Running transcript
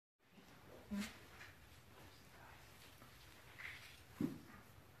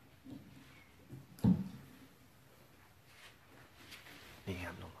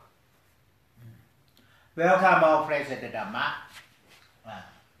Welcome all friends at the Dhamma.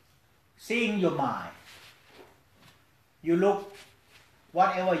 Seeing your mind. You look,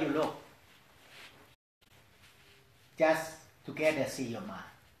 whatever you look, just together see your mind.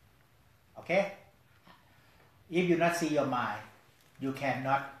 Okay? If you not see your mind, you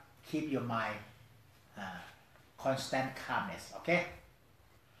cannot keep your mind constant calmness. Okay?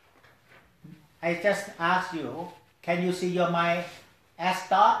 I just ask you, can you see your mind as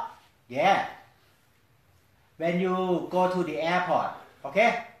thought? Yeah. When you go to the airport,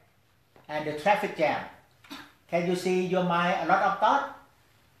 okay, and the traffic jam, can you see your mind a lot of thought?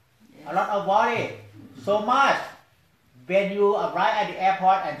 Yes. A lot of worry? So much. When you arrive at the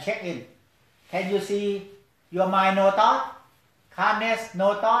airport and check in, can you see your mind no thought? Calmness,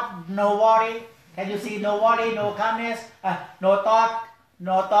 no thought, no worry? Can you see no worry, no calmness, no thought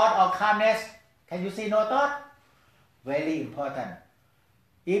or calmness? Can you see no thought? Very important.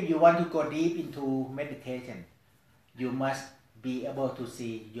 If you want to go deep into meditation, you must be able to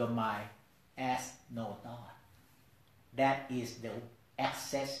see your mind as no thought. That is the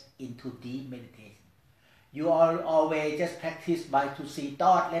access into deep meditation. You always just practice by to see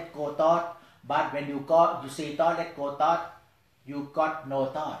thought, let go thought. But when you see thought, let go thought, you got no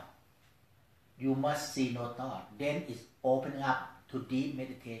thought. You must see no thought. Then it's opening up to deep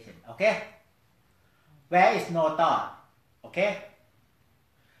meditation. Okay? Where is no thought? Okay?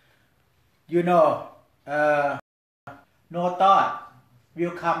 You know, no thought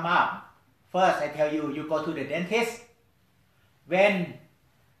will come up. First, I tell you, you go to the dentist. When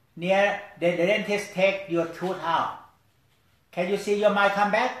near the dentist take your tooth out, can you see your mind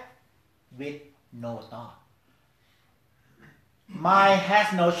come back? With no thought. Mind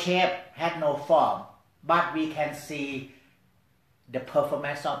has no shape, has no form, but we can see the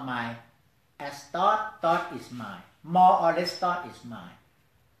performance of mind as thought. Thought is mind. More or less thought is mind.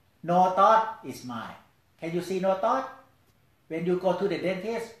 No thought is mind. Can you see no thought? When you go to the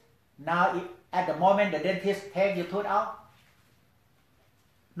dentist, now at the moment the dentist take your tooth out,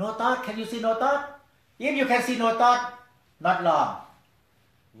 no thought. Can you see no thought? If you can see no thought, not long,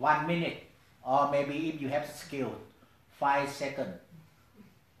 1 minute, or maybe if you have skill, 5 seconds,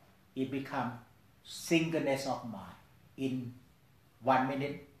 it becomes singleness of mind in 1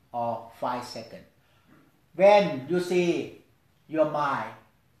 minute or 5 seconds. When you see your mind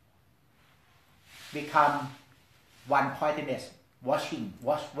become one-pointedness, watch,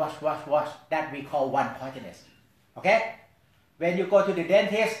 that we call one-pointedness. Okay? When you go to the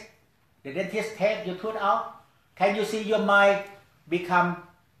dentist take your tooth out, can you see your mind become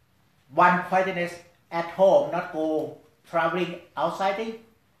one-pointedness at home, not go traveling outside thing?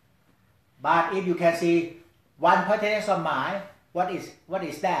 But if you can see one-pointedness of mind, what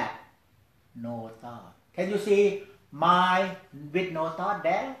is that? No thought. Can you see mind with no thought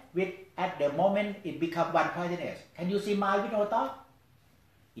there? At the moment it becomes one-pointedness. Can you see mind with no thought?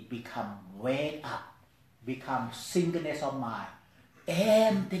 It becomes wake up, become singleness of mind,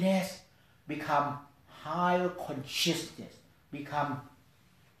 emptiness, become higher consciousness, become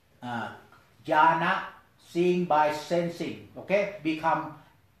jhana, seeing by sensing, okay, become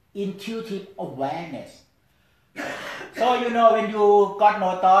intuitive awareness. So you know when you got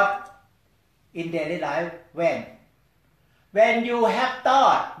no thought in daily life, when you have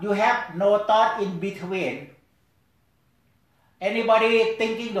thought, you have no thought in between. Anybody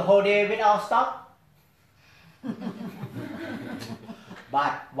thinking the whole day without stop?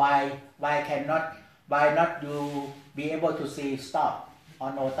 But why not you be able to see stop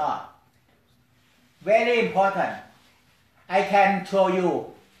or no thought? Very important. I can show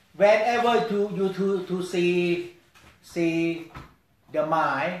you whenever you see the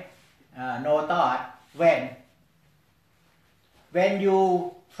mind, no thought. When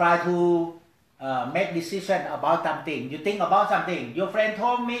you try to make decision about something, you think about something. Your friend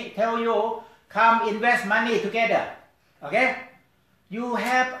tell you, come invest money together. Okay? You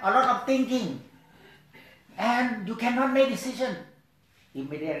have a lot of thinking, and you cannot make decision.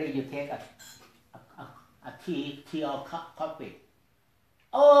 Immediately you take a tea or coffee.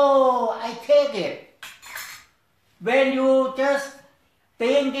 Oh, I take it. When you just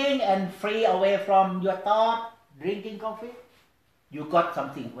thinking and free away from your thought, drinking coffee, you got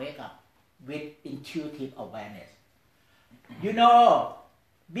something wake up with intuitive awareness. You know,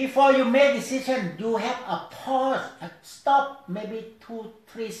 before you make decision, you have a pause, a stop, maybe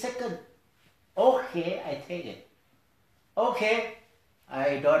 2-3 seconds. Okay, I take it. Okay,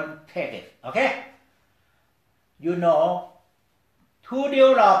 I don't take it. Okay? You know, to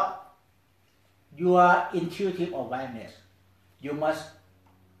develop your intuitive awareness, you must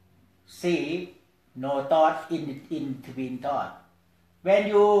see no thought in between thought. When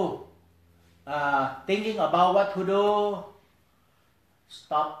you thinking about what to do,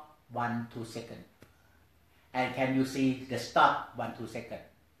 stop 1-2 seconds. And can you see the stop 1-2 seconds?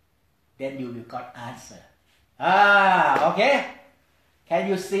 Then you will got answer. Okay? Can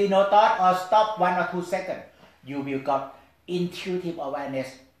you see no thought or stop 1 or 2 seconds? You will got intuitive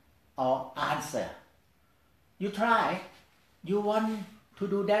awareness or answer. You try. You want to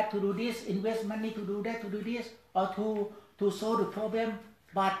do that, to do this, invest money to do that, to do this, or to solve the problem,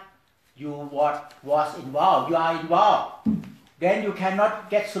 but you was involved, you are involved. Then you cannot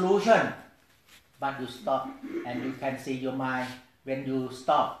get solution. But you stop and you can see your mind when you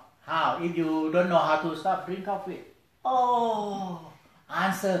stop. How? If you don't know how to stop, drink coffee. Oh,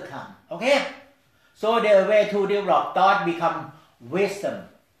 answer come. Okay? So the way to develop thought become wisdom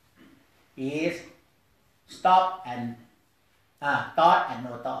is stop and thought and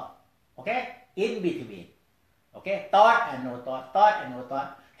no thought. Okay? In between. Okay? Thought and no thought. Thought and no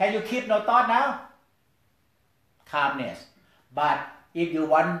thought. Can you keep no thought now? Calmness. But if you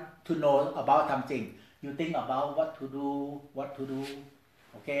want to know about something, you think about what to do,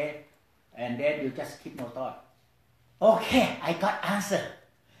 okay? And then you just keep no thought. Okay, I got answer.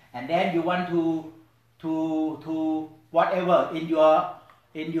 And then you want to whatever in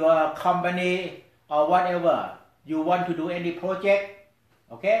your company or whatever, you want to do any project,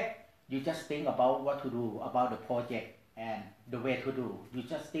 okay? You just think about what to do, about the project and the way to do. You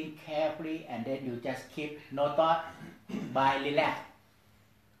just think carefully and then you just keep no thought by relax.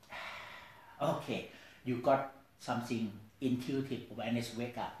 Okay, you got something intuitive awareness,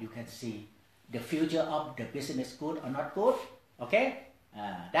 wake up. You can see the future of the business good or not good. Okay,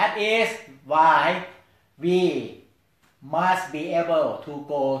 that is why we must be able to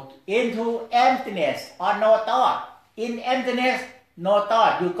go into emptiness or no thought. In emptiness, no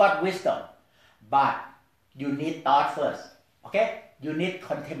thought, you got wisdom. But you need thought first. Okay, you need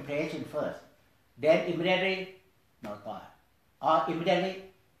contemplation first. Then immediately, no thought. Or immediately,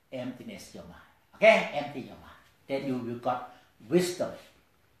 emptiness your mind. Okay, empty your mind. Then you will got wisdom.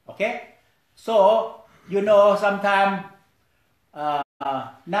 Okay, so you know sometimes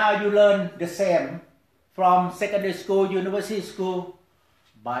now you learn the same from secondary school, university school,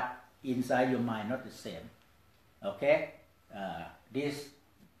 but inside your mind not the same. Okay,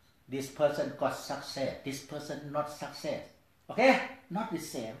 this person got success. This person not success. Okay, not the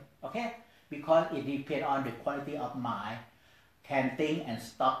same. Okay, because it depends on the quality of mind. Can think and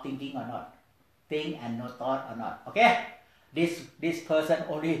stop thinking or not, think and no thought or not. Okay, this person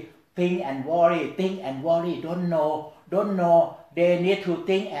only think and worry, don't know. They need to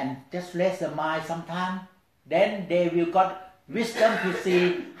think and just rest the mind sometime. Then they will got wisdom to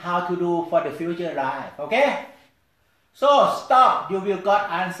see how to do for the future life. Okay, so stop, you will got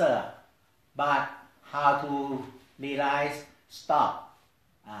answer, but how to realize stop,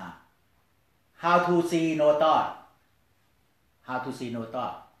 how to see no thought. How to see no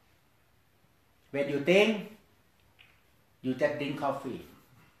thought. When you think, you just drink coffee.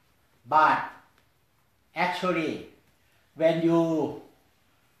 But actually, I will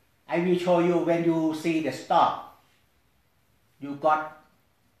show you when you see the stop, you got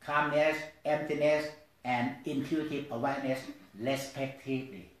calmness, emptiness, and intuitive awareness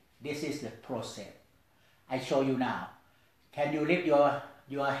respectively. This is the process. I show you now. Can you lift your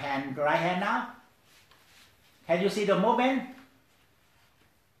hand, right hand now? Can you see the movement?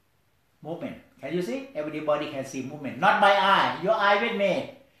 Movement. Can you see? Everybody can see movement. Not by eye. Your eye with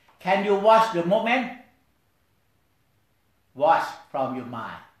me. Can you watch the movement? Watch from your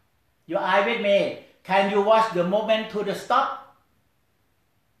mind. Your eye with me. Can you watch the movement to the stop?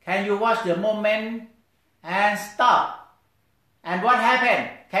 Can you watch the movement and stop? And what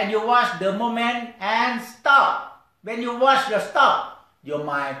happened? Can you watch the movement and stop? When you watch the stop, your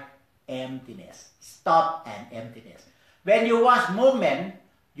mind emptiness. Stop and emptiness. When you watch movement,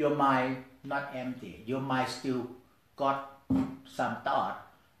 your mind not empty. Your mind still got some thought.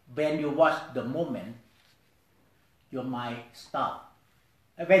 When you watch the movement, your mind stop.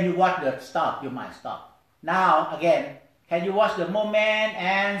 When you watch the stop, your mind stop. Now again, can you watch the movement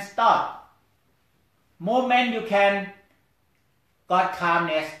and stop? Movement you can got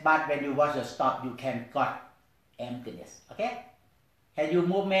calmness, but when you watch the stop, you can got emptiness. Okay? Can you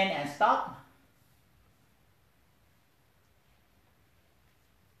movement and stop?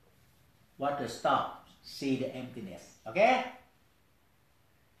 What the stop? See the emptiness. Okay?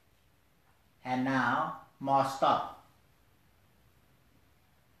 And now more stop.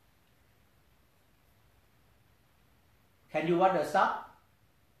 Can you watch the stop?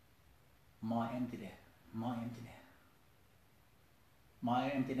 More emptiness. More emptiness.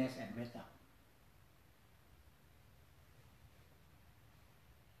 More emptiness and wake up.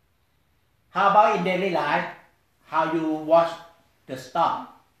 How about in daily life? How you watch the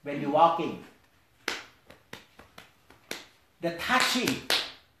stop when you're walking? The touching.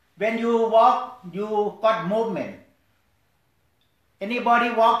 When you walk, you got movement. Anybody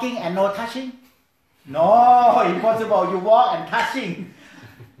walking and no touching? No, impossible. You walk and touching.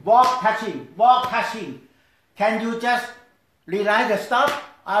 Walk, touching. Walk, touching. Can you just realize the stop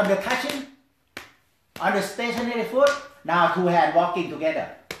on the touching? On the stationary foot? Now two hands walking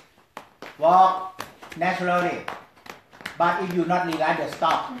together. Walk naturally. But if you not realize the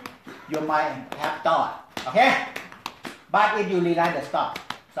stop, you might have thought. Okay? But if you realize the stop,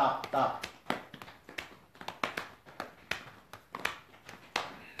 stop.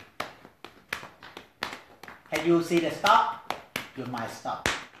 Can you see the stop? You might stop.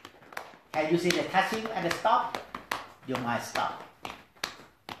 Can you see the touching at the stop? You might stop.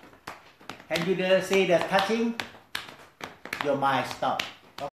 Can you see the touching? You might stop.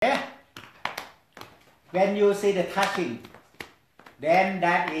 Okay? When you see the touching, then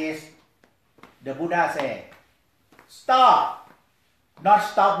that is the Buddha say, stop. Not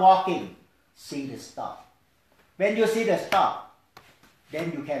stop walking. See the stop. When you see the stop,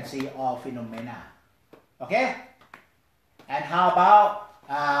 then you can see all phenomena. Okay? And how about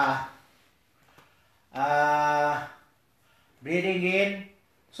breathing in?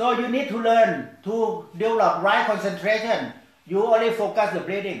 So you need to learn to develop right concentration. You only focus the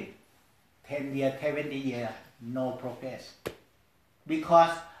breathing. 10 years, 20 years, no progress.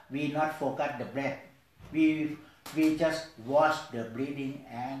 Because we not focus the breath. We just watch the breathing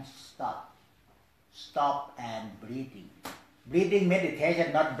and stop. Stop and breathing. Breathing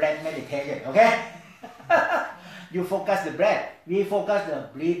meditation, not breath meditation. Okay? You focus the breath. We focus the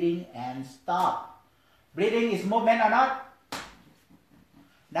breathing and stop. Breathing is movement or not?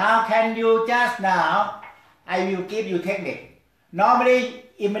 Now can you just now, I will give you technique. Normally,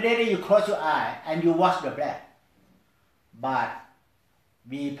 immediately you close your eye and you watch the breath. But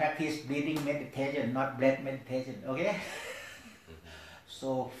we practice breathing meditation, not breath meditation. Okay?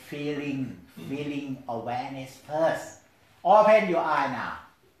 So feeling awareness first. Open your eye now.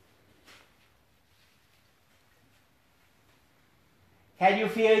 Can you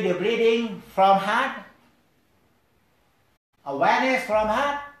feel the breathing from heart? Awareness from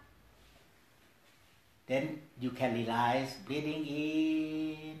heart? Then you can realize breathing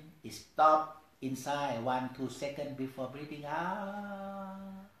in, stop inside 1-2 seconds before breathing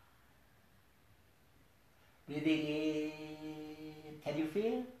out. Breathing in, can you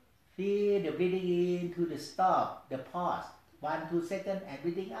feel? Feel the breathing in to the stop, the pause, 1-2 seconds and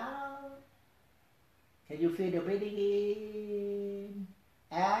breathing out. Can you feel the breathing in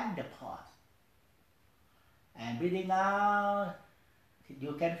and the pause? And breathing out,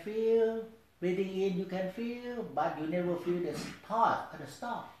 you can feel. Breathing in, you can feel, but you never feel the pause or the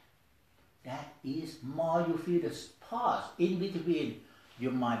stop. That is, more you feel the pause in between,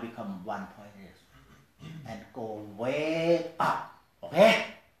 your mind become one-pointed and go way up. Okay?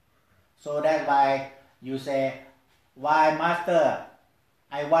 So that's why you say, why master,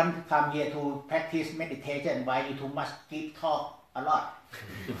 I want to come here to practice meditation, why you too much keep talk a lot?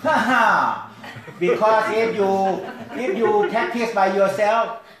 Because if you practice by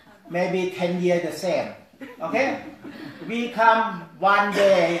yourself, maybe 10 years the same. Okay? We come one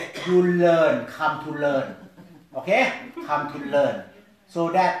day, you learn, come to learn. Okay? Come to learn.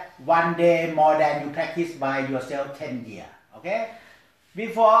 So that one day more than you practice by yourself 10 years. Okay?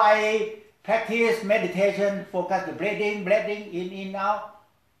 Before I practice meditation, focus the breathing in, out.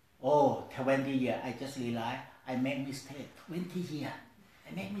 Oh, 20 years, I just realized I make mistake. 20 years,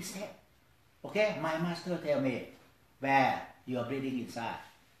 I make mistake. Okay? My master tell me, where you are breathing inside.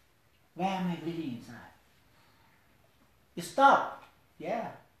 Where am I breathing inside? You stop. Yeah.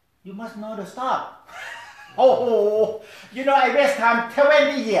 You must know the stop. Oh, you know I waste time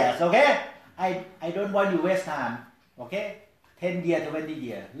 20 years, okay? I don't want you waste time, okay? 10 years, 20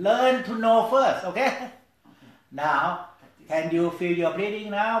 years. Learn to know first, okay? Now, can you feel your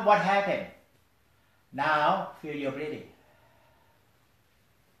breathing now? What happened? Now, feel your breathing.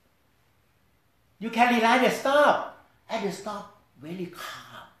 You can realize the stop. And the stop very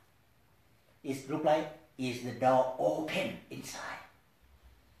calm. It looks like is the door open inside.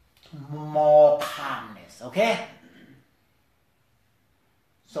 More calmness, okay?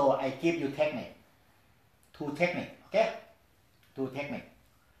 So I give you technique. 2 techniques, okay? 2 techniques.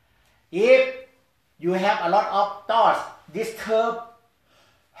 If you have a lot of thoughts, disturb,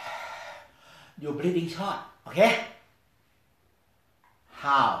 your breathing short, okay?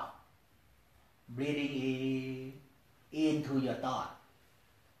 How? Breathing into your thought.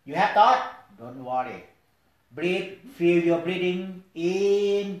 You have thought? Don't worry. Breathe, feel your breathing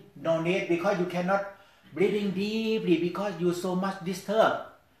in, no need, because you cannot breathing deeply because you so much disturbed.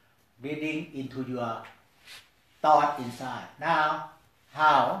 Breathing into your thought inside. Now,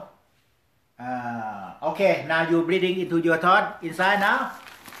 how? Okay, now you breathing into your thought inside now.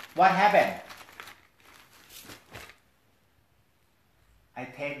 What happened? I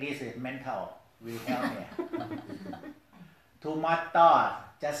take this as mental. Will help me. Too much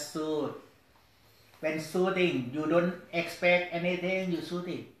thought, just soothe. When soothing, you don't expect anything, you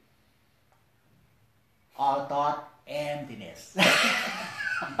soothing. All thought, emptiness.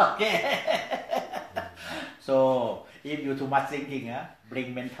 Okay. So, if you too much thinking,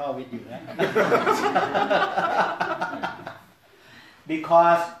 bring mental with you.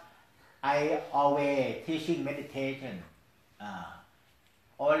 Because I always teaching meditation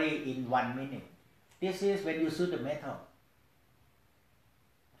only in 1 minute. This is when you soothe the mental.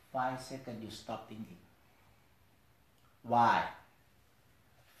 5 seconds you stop thinking. Why?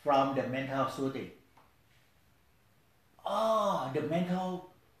 From the mental soothing. Oh, the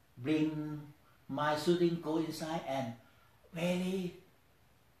mental bring my soothing go inside and very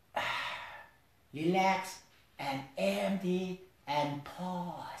relax and empty and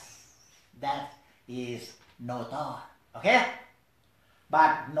pause. That is no thought. Okay?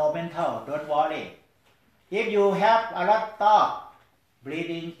 But no mental, don't worry. If you have a lot of thought,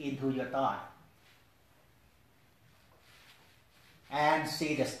 breathing into your thought and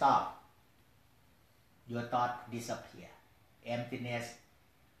see the stop. Your thought disappear. Emptiness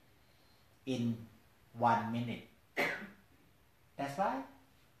in 1 minute. That's right.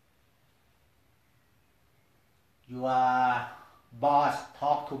 Your boss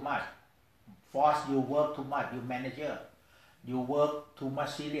talk too much, force you work too much, you manager, you work too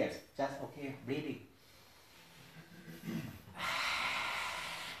much serious. Just okay, breathing.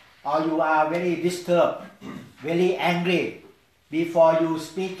 Or you are very disturbed, very angry. Before you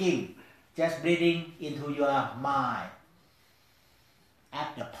speaking, just breathing into your mind.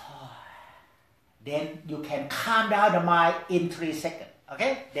 At the pause. Then you can calm down the mind in 3 seconds.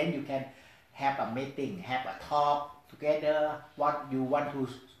 Okay? Then you can have a meeting, have a talk together, what you want to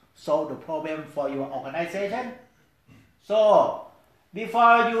solve the problem for your organization. So,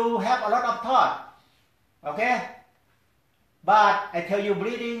 before you have a lot of thought, okay? But I tell you,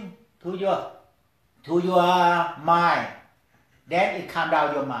 breathing to your mind, then it calm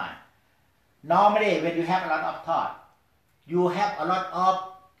down your mind. Normally, when you have a lot of thought, you have a lot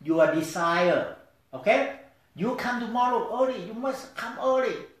of your desire. Okay? You come tomorrow early. You must come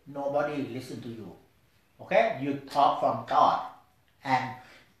early. Nobody listen to you. Okay? You talk from thought, and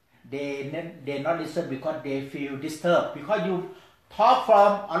they not listen because they feel disturbed. Because you talk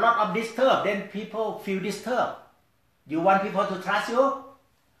from a lot of disturb, then people feel disturbed. You want people to trust you?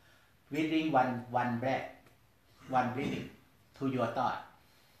 Breathing one breath, one breathing to your thought.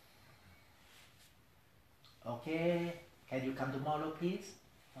 Okay, can you come tomorrow, please?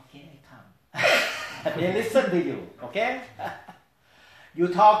 Okay, I come. They listen to you. Okay. You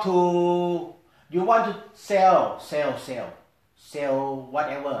talk to. You want to sell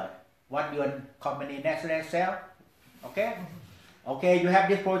whatever. What your company naturally sell. Okay. Okay, you have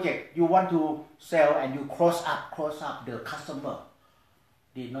this project. You want to sell and you close up the customer.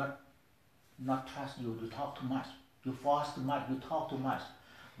 They not trust you. You talk too much. You force too much. You talk too much.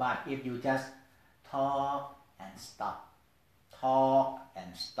 But if you just talk and stop, talk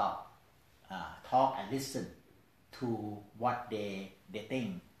and stop, talk and listen to what they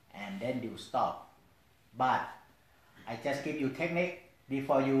think, and then you stop. But I just give you technique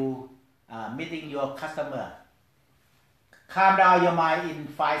before you meeting your customer. Calm down your mind in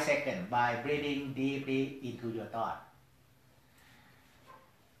 5 seconds by breathing deeply into your thought.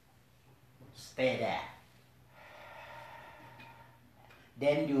 Stay there.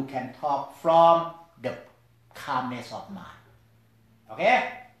 Then you can talk from the calmness of mind. Okay?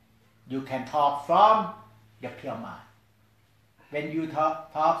 You can talk from the pure mind. When you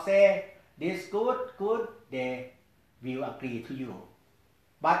talk, say, this good, they will agree to you.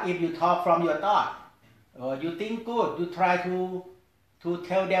 But if you talk from your thought, or you think good, you try to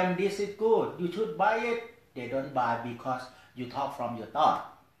tell them this is good, you should buy it, they don't buy because you talk from your thought.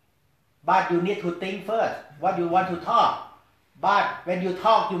 But you need to think first what you want to talk. But when you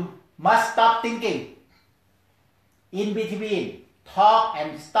talk, you must stop thinking. In between, talk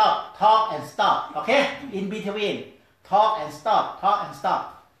and stop, okay? In between, talk and stop.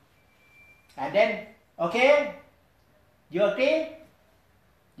 And then, okay? You agree?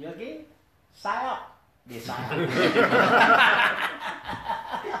 Sign up. They sign up.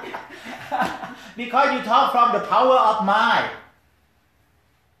 Because you talk from the power of mind.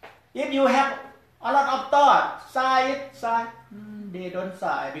 If you have A lot of thought, sigh, they don't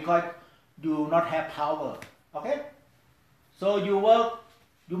sigh because you not have power. Okay? So you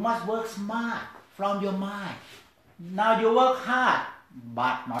must work smart from your mind. Now you work hard,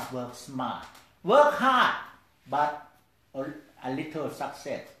 but not work smart. Work hard, but a little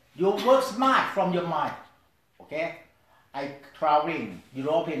success. You work smart from your mind. Okay? I traveling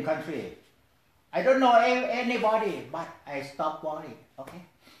European country. I don't know anybody, but I stop worrying. Okay?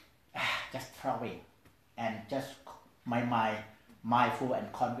 Just traveling and just my mind mindful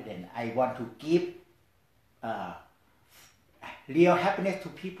and confident. I want to give real happiness to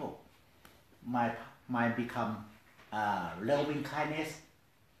people. My mind become loving kindness.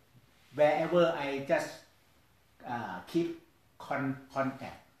 Wherever I just keep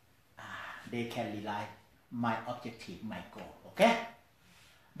contact, they can realize my objective, my goal. Okay?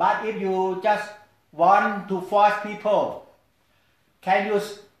 But if you just want to force people, can you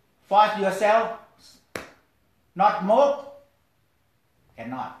force yourself not move?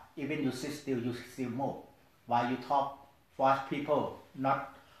 Cannot. Even you sit still, you still move. While you talk, force people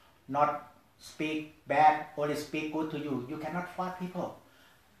not speak bad, only speak good to you. You cannot force people.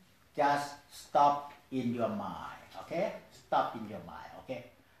 Just stop in your mind. Okay? Stop in your mind.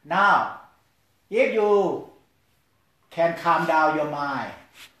 Okay? Now, if you can calm down your mind,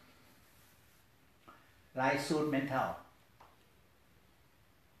 like soothe mental,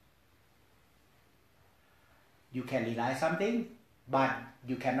 you can realize something, but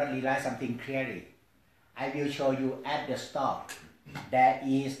you cannot realize something clearly. I will show you at the stop. There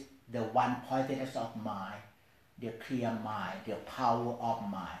is the one pointedness of mind, the clear mind, the power of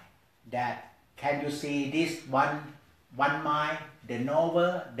mind. That can you see this one mind, the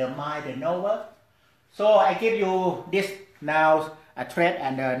knower, the mind, the knower? So I give you this now, a thread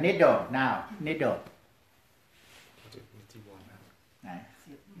and a needle. Now, needle.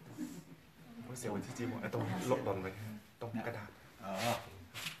 เสียวันที่จีวรต้องลดหล่นไว้ตรงกระดาษ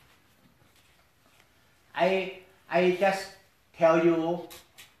I just tell you,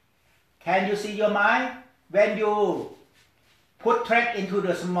 can you see your mind? When you put thread into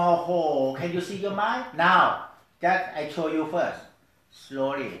the small hole, can you see your mind? Now, just I show you first,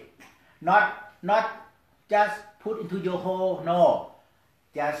 slowly. Not just put into your hole, no.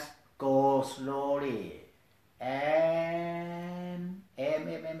 Just go slowly. And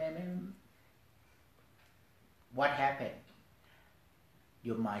what happened?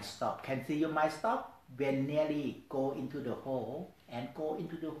 Your mind stop. Can see your mind stop? When nearly go into the hole and go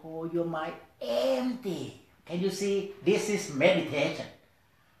into the hole, your mind empty. Can you see? This is meditation.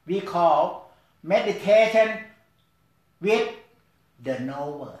 We call meditation with the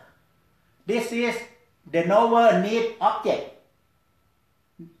knower. This is the knower need object.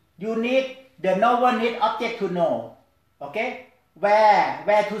 You need the knower need object to know. Okay?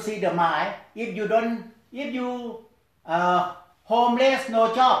 Where to see the mind? If you homeless,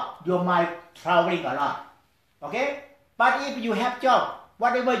 no job, your mind traveling a lot. Okay? But if you have job,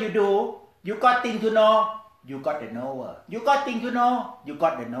 whatever you do, you got thing to know, you got the knower. You got thing to know, you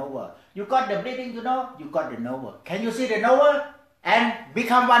got the knower. You got the breathing to know, you got the knower. Can you see the knower? And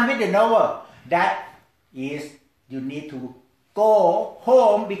become one with the knower. That is, you need to go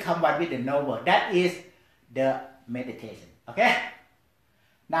home, become one with the knower. That is the meditation. Okay?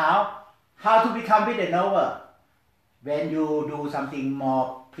 Now, how to become with the knower? When you do something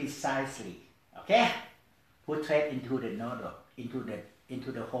more precisely. Okay? Put thread into the needle,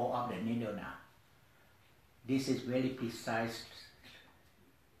 into the hole of the needle now. This is very precise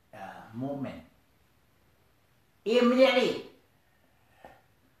movement. Immediately,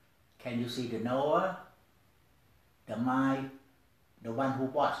 can you see the knower, the mind, the one who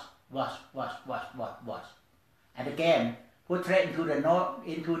watch. And again, put thread into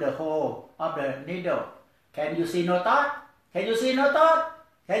the hole of the needle. Can you see no thought? Can you see no thought?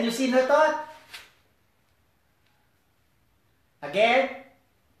 Can you see no thought? Again,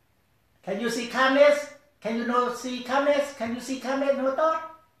 can you see calmness? Can you see calmness? Can you see calmness, no thought?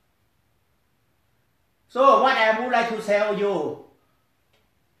 So what I would like to tell you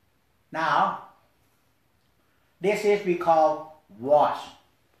now, this is we call wash.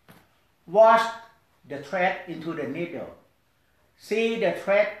 Wash the thread into the needle. See the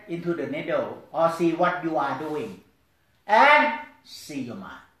thread into the needle or see what you are doing and see your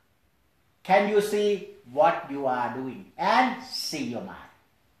mind. Can you see what you are doing and see your mind?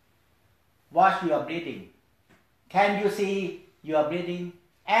 Watch your breathing. Can you see your breathing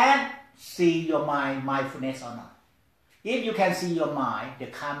and see your mind, mindfulness or not? If you can see your mind, the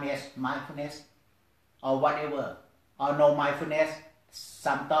calmness, mindfulness or whatever, or no mindfulness,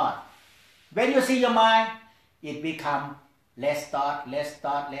 some thought. When you see your mind, it becomes less thought,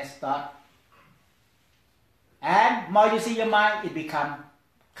 And more you see your mind, it becomes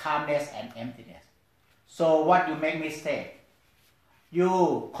calmness and emptiness. So what you make mistake?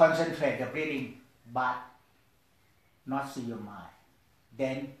 You concentrate the breathing, but not see your mind.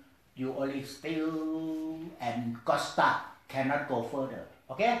 Then you only still and got stuck, cannot go further.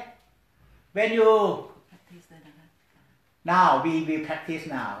 Okay? When you now we practice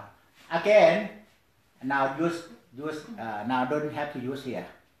now. Again, now use now don't have to use here.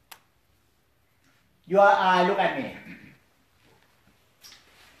 Your eye look at me.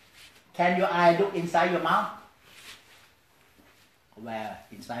 Can your eye look inside your mouth? Where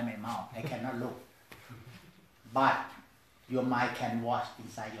inside my mouth? I cannot look. But your mind can watch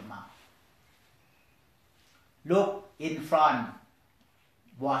inside your mouth. Look in front,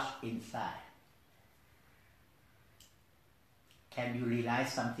 watch inside. Can you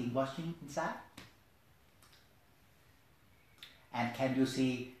realize something watching inside? And can you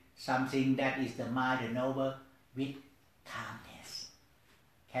see something that is the mind, the noble, with calmness?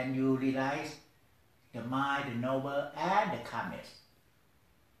 Can you realize the mind, the noble, and the calmness?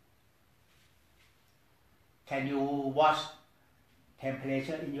 Can you watch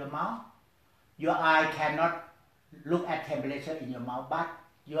temperature in your mouth? Your eye cannot look at temperature in your mouth, but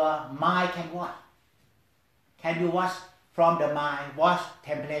your mind can watch. Can you watch from the mind, watch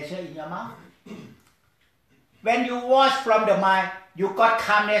temperature in your mouth? When you watch from the mind, you got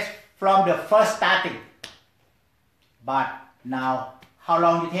calmness from the first starting. But now, how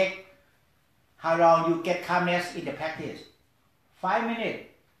long you take? How long you get calmness in the practice? 5 minutes,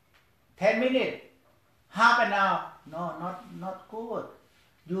 10 minutes, half an hour. No, not good.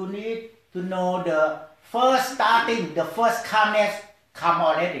 You need to know the first starting, the first calmness come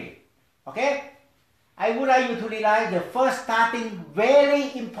already. Okay? I would like you to realize the first starting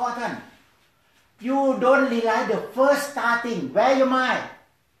very important. You don't realize the first starting. Where your mind?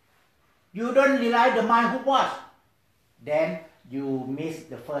 You don't realize the mind who was. Then you miss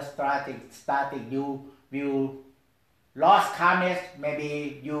the first starting. You will lost calmness.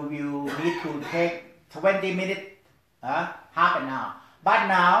 Maybe you will need to take 20 minutes, half an hour. But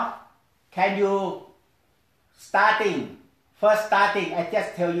now, can you first starting, I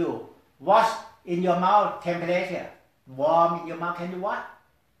just tell you, watch in your mouth temperature. Warm in your mouth, can you watch?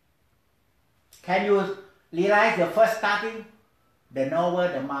 Can you realize the first starting? The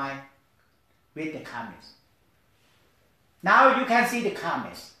knower, the mind, with the calmness. Now you can see the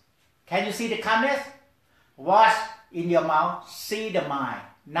calmness. Can you see the calmness? Watch in your mouth, see the mind.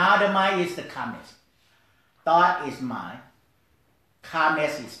 Now the mind is the calmness. Thought is mind.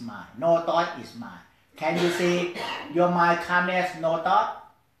 Calmness is mind. No thought is mind. Can you see your mind calmness, no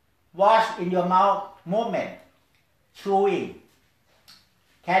thought? Watch in your mouth movement, chewing.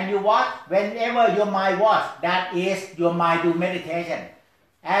 Can you watch? Whenever your mind watch, that is your mind do meditation.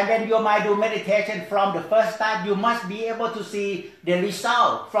 And when your mind do meditation from the first start, you must be able to see the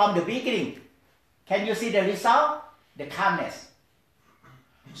result from the beginning. Can you see the result? The calmness.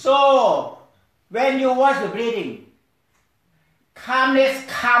 So, when you watch the breathing, calmness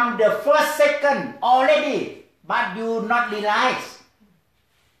come the first second already, but you not realize.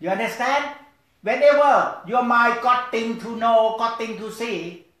 You understand? Whenever your mind got thing to know, got thing to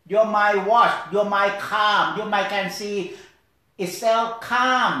see, your mind watch, your mind calm, your mind can see itself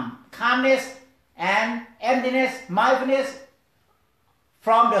calmness and emptiness, mindfulness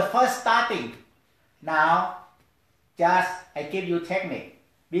from the first starting. Now, just I give you technique.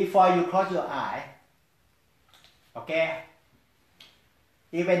 Before you close your eye, okay?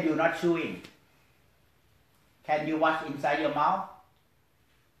 Even you're not chewing, can you watch inside your mouth?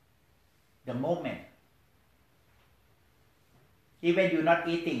 The movement. Even you're not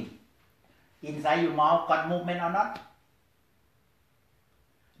eating, inside your mouth got movement or not?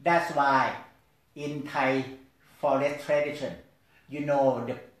 That's why in Thai forest tradition, you know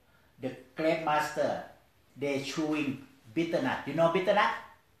the great master, they chewing bitter nut. You know bitter nut?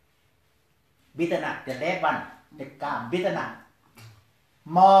 Bitter nut, the red one, the bitter nut.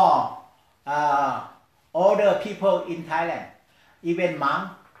 More older people in Thailand, even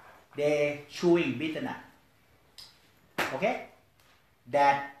monks, they chewing bitter nut. Okay?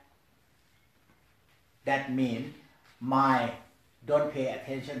 That means my don't pay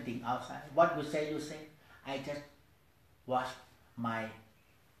attention thing outside. What you say, you say. I just watch my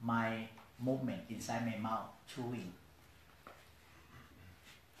movement inside my mouth, chewing.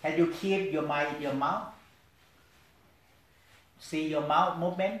 Can you keep your mind in your mouth? See your mouth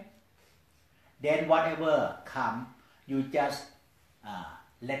movement? Then whatever come, you just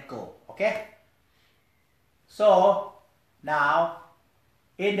let go. Okay? So, now,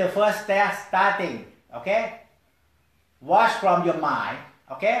 in the first step starting, okay? Watch from your mind,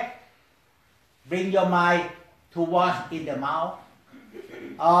 okay? Bring your mind to wash in the mouth,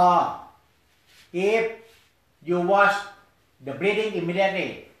 or if you wash the breathing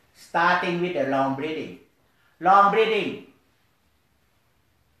immediately, starting with the long breathing. Long breathing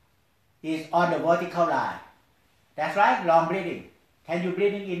is on the vertical line. That's right, long breathing. Can you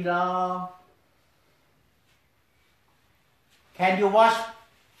breathing in long? Can you watch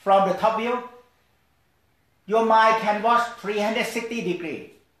from the top view? Your mind can watch 360 degrees.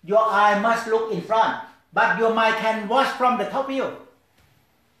 Your eye must look in front, but your mind can watch from the top view.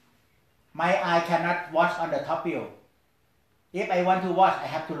 My eye cannot watch on the top view. If I want to watch, I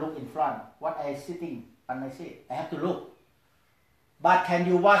have to look in front. What I sitting on my seat, I have to look. But can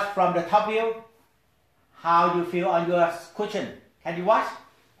you watch from the top view? How you feel on your cushion? Can you watch?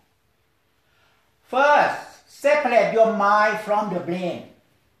 First, separate your mind from the brain.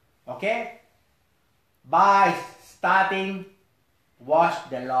 Okay? By starting, watch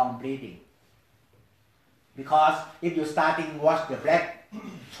the long breathing. Because if you starting watch the breath,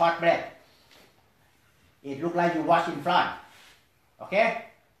 short breath, it look like you watch in front. Okay?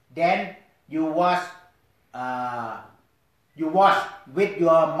 Then you watch with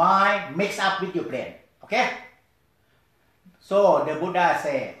your mind mixed up with your brain. Okay? So the Buddha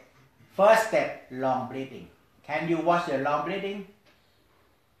said, first step, long breathing. Can you watch the long breathing?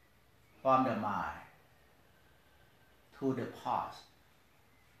 From the mind to the pause.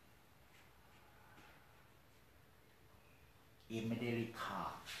 Immediately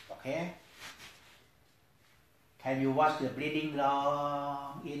calm. Okay? Can you watch the breathing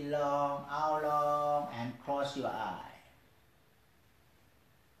long, in long, out long, and close your eye?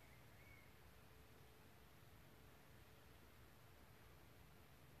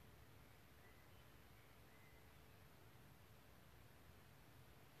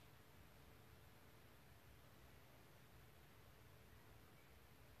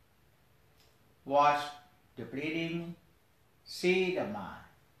 Watch the breathing, see the mind.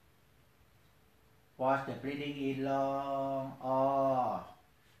 Watch the breathing in long, or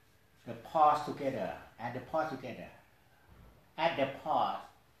the pause together, and the pause together. At the pause,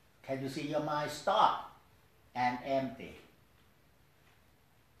 can you see your mind stop and empty?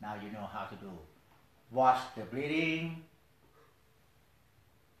 Now you know how to do. Watch the breathing,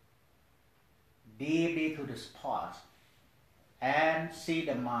 deeply to the pause, and see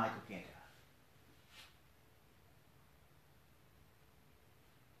the mind together.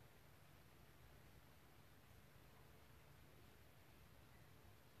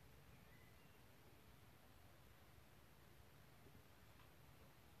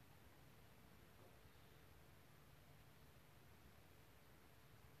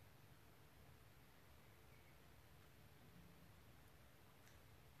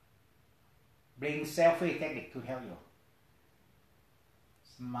 Bring selfie technique to help you.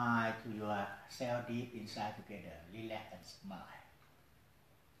 Smile to yourself deep inside together. Relax and smile.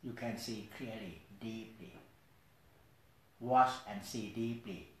 You can see clearly, deeply. Watch and see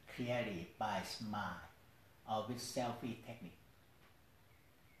deeply, clearly by smile or with selfie technique.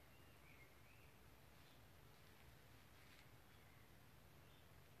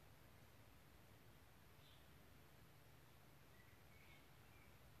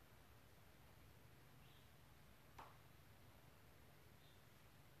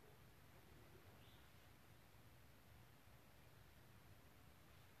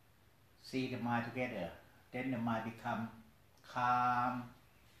 See the mind together, then the mind become calm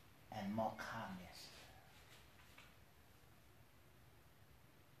and more calmness.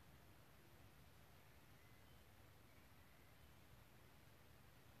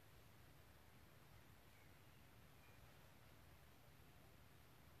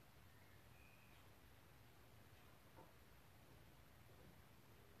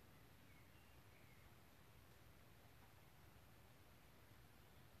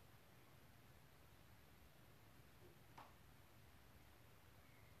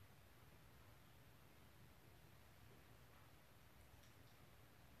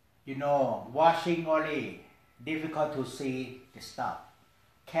 You know, watching only difficult to see the stuff.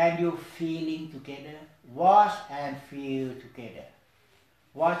 Can you feeling together? Watch and feel together.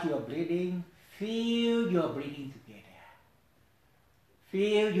 Watch your breathing, feel your breathing together.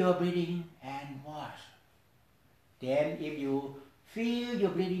 Feel your breathing and watch. Then if you feel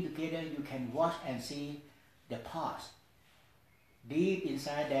your breathing together, you can watch and see the pause. Deep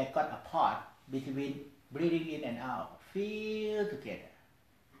inside there got a pause between breathing in and out. Feel together.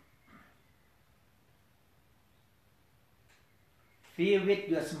 Feel with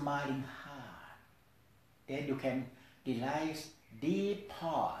your smiling heart. Then you can realize deep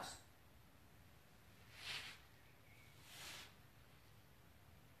pause.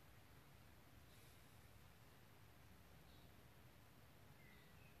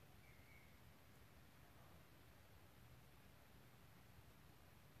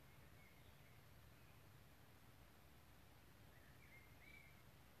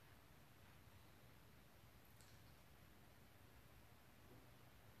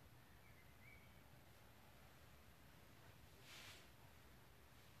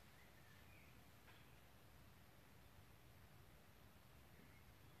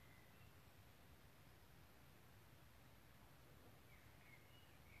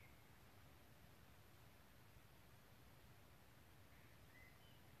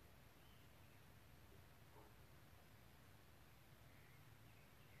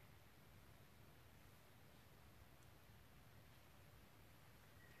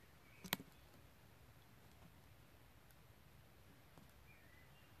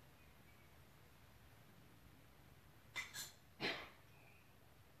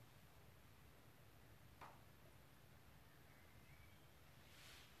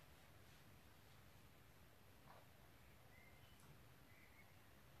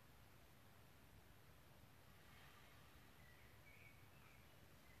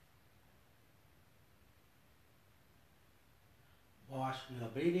 watch your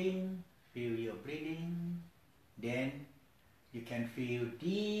breathing, feel your breathing. Then you can feel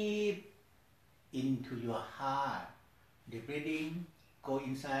deep into your heart. The breathing, go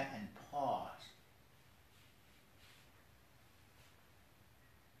inside and pause.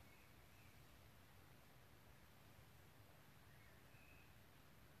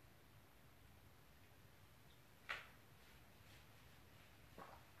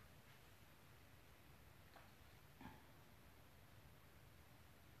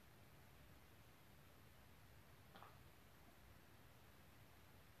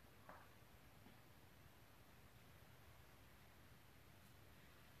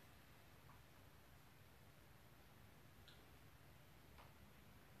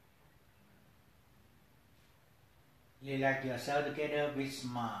 Relax yourself together with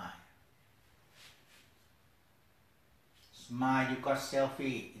smile. Smile, you got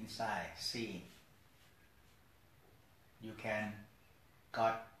selfie inside, seeing. You can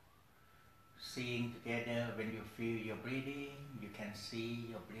got seeing together when you feel your breathing, you can see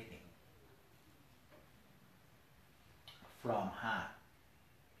your breathing from heart.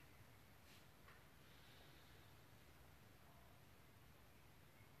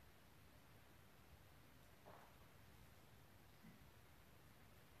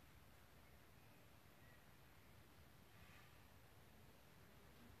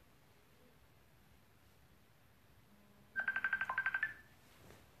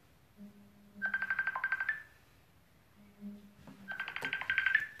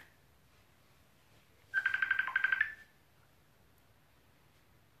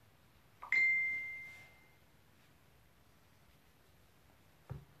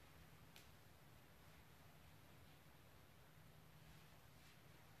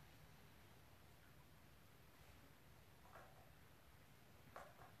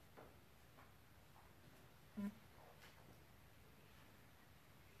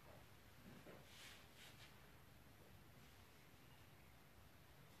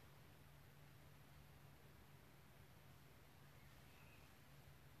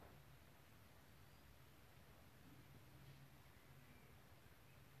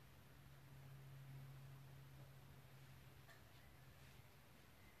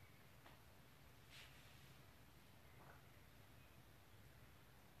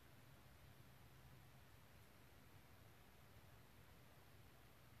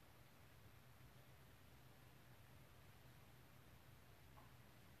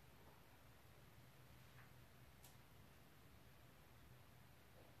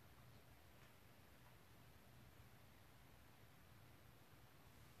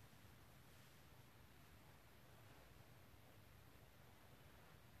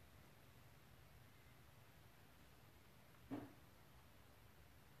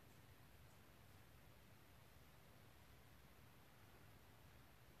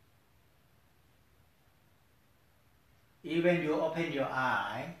 Even you open your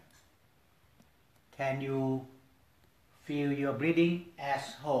eye, can you feel your breathing as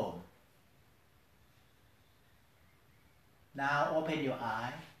home? Now open your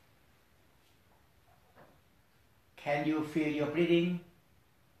eye. Can you feel your breathing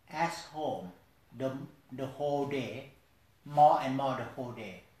as home the whole day, more and more the whole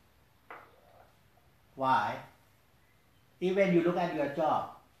day? Why? Even you look at your job,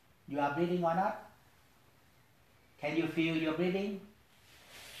 you are breathing or not? Can you feel your breathing?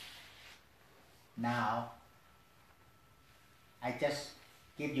 Now, I just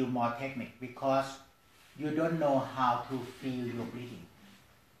give you more technique because you don't know how to feel your breathing,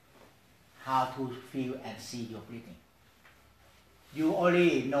 how to feel and see your breathing. You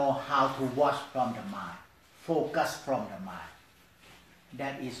only know how to watch from the mind, focus from the mind.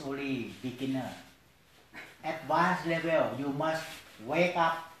 That is only beginner. Advanced level, you must wake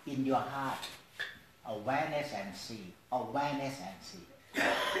up in your heart. Awareness and see. Awareness and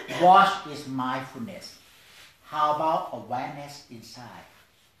see. Watch is mindfulness. How about awareness inside?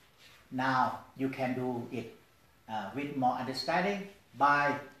 Now you can do it with more understanding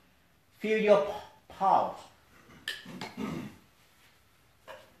by feel your pulse.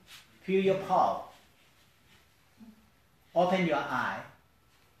 Feel your pulse. Open your eye.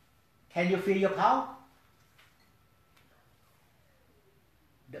 Can you feel your pulse?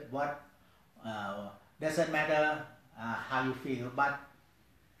 What doesn't matter how you feel, but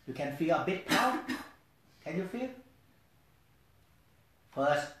you can feel a bit pulse. Can you feel?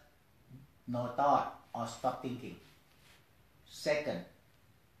 First, no thought or stop thinking. Second,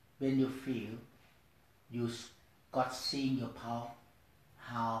 when you feel, you got seeing your pulse,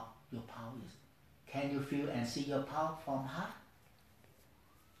 how your pulse is. Can you feel and see your pulse from heart?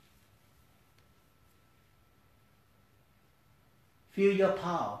 feel your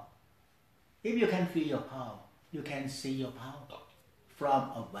power. If you can feel your power, you can see your power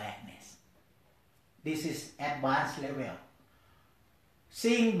from awareness. This is advanced level.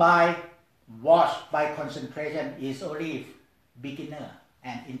 Seeing by watch, by concentration is only beginner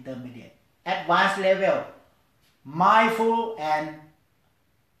and intermediate. Advanced level, mindful and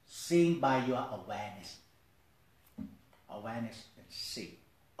seeing by your awareness. Awareness and see.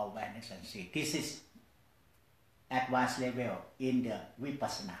 Awareness and see. This is advanced level in the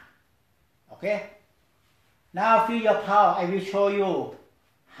Vipassana. Okay? Now feel your power. I will show you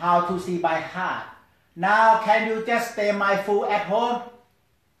how to see by heart. Now can you just stay mindful at home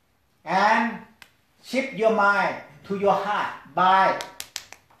and shift your mind to your heart by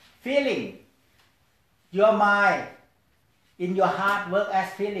feeling. Your mind in your heart work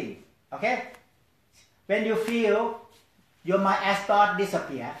as feeling. Okay? When you feel, your mind as thought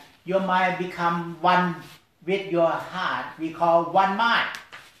disappear. Your mind become one with your heart. We call one mind.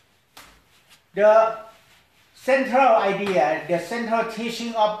 The central idea, the central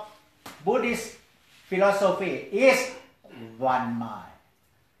teaching of Buddhist philosophy is one mind.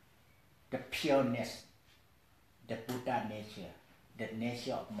 The pureness, the Buddha nature, the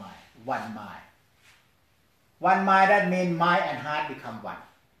nature of mind, one mind. One mind, that means mind and heart become one.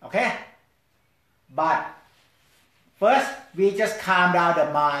 Okay? But first, we just calm down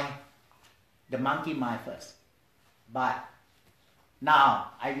the mind, the monkey mind first. But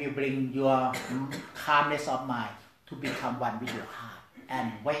now, I will bring your calmness of mind to become one with your heart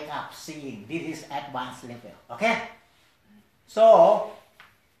and wake up seeing. This is advanced level. Okay? So,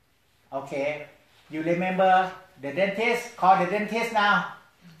 okay, you remember the dentist? Call the dentist now.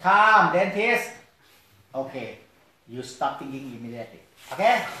 Calm, dentist. Okay, you stop thinking immediately.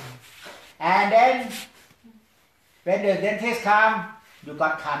 Okay? And then, when the dentist comes, you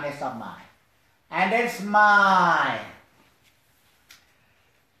got calmness of mind. And then smile.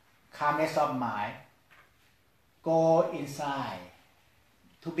 Calmness of mind. Go inside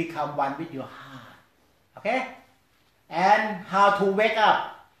to become one with your heart. Okay? And how to wake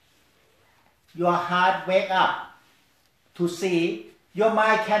up. Your heart wake up to see. Your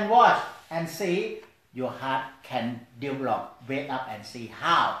mind can watch and see. Your heart can develop, wake up and see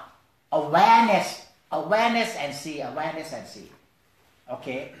how. Awareness. Awareness and see. Awareness and see.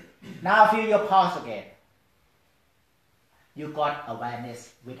 Okay? Now feel your pulse again. You got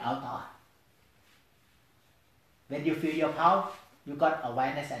awareness without thought. When you feel your pulse, you got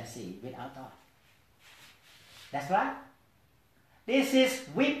awareness and see without thought. That's right. This is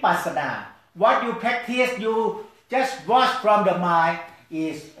Vipassana. What you practice, you just watch from the mind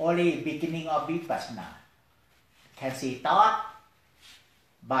is only beginning of Vipassana. Can see thought,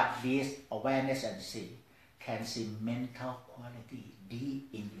 but this awareness and see can see mental quality deep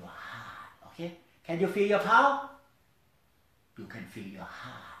in your heart. Okay? Can you feel your power? You can feel your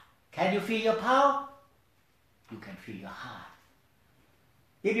heart. Can you feel your power? You can feel your heart.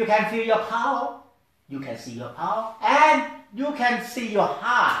 If you can feel your power, you can see your power, and you can see your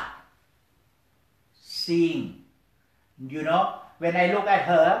heart. Seeing. You know, when I look at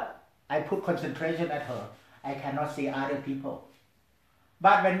her, I put concentration at her. I cannot see other people.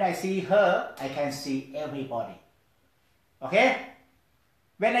 But when I see her, I can see everybody. Okay?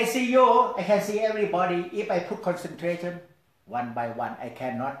 When I see you, I can see everybody. If I put concentration, one by one, I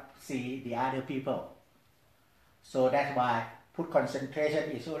cannot see the other people. So that's why put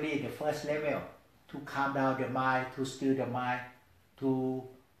concentration is only the first level. To calm down the mind, to still the mind, to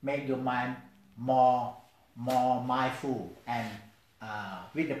make your mind more mindful and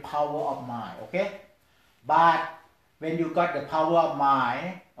with the power of mind. Okay? But when you got the power of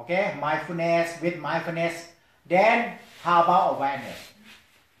mind, okay, mindfulness with mindfulness, then how about awareness?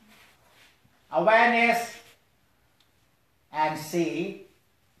 Awareness and see.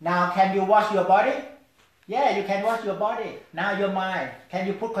 Now can you watch your body? Yeah, you can watch your body. Now your mind. Can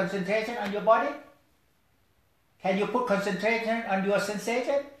you put concentration on your body? Can you put concentration on your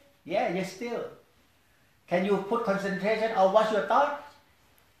sensation? Yeah, you still. Can you put concentration or watch your thoughts?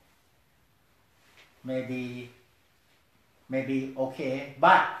 Maybe okay.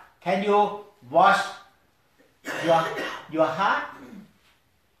 But can you watch your heart?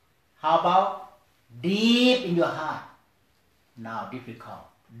 How about deep in your heart? Now difficult.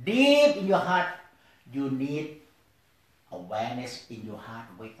 Deep in your heart, you need awareness in your heart.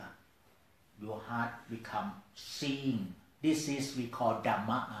 Wake up. Your heart become seeing. This is we call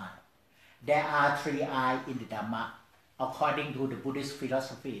Dhamma eye. There are 3 eyes in the Dhamma. According to the Buddhist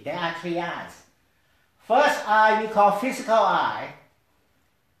philosophy, there are 3 eyes. First eye we call physical eye.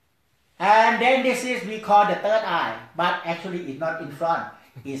 And then this is we call the 3rd eye. But actually it's not in front.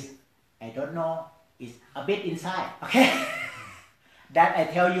 It's, I don't know, it's a bit inside. Okay? that I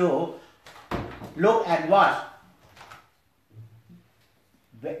tell you, look and watch.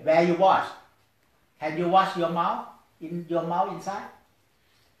 Where you watch? Can you watch your mouth? In your mouth inside?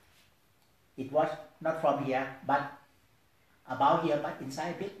 It was not from here, but about here, but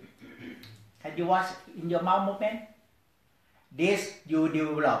inside a bit. Can you watch in your mouth movement? This you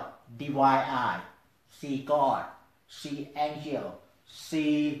develop divine eye. See God, see angel,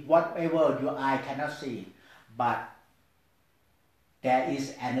 see whatever your eye cannot see. But there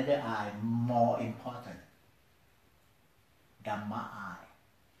is another eye more important. Dhamma eye.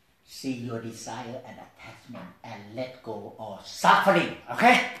 See your desire and attachment and let go of suffering.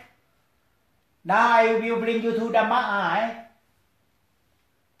 Okay? Now I will bring you to Dhamma eye.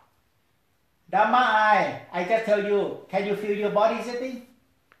 Dhamma eye, I just tell you, can you feel your body sitting?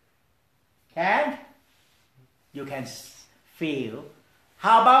 Can? You can feel.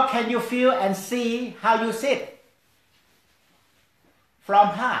 How about can you feel and see how you sit? From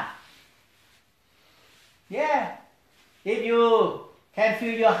heart. Yeah. If you can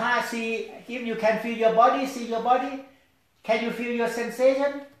feel your heart, see, if you can feel your body, see your body, can you feel your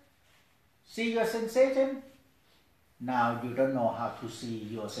sensation? See your sensation? Now you don't know how to see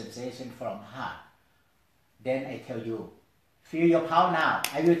your sensation from heart. Then I tell you, feel your pulse now.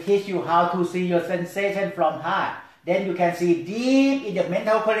 I will teach you how to see your sensation from heart. Then you can see deep in the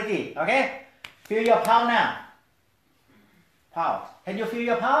mental quality. Okay? Feel your pulse now. Pulse. Can you feel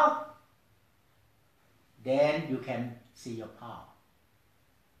your pulse? Then you can see your pulse.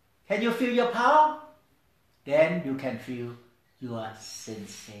 Can you feel your pulse? Then you can feel your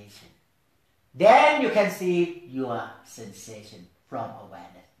sensation. Then you can see your sensation from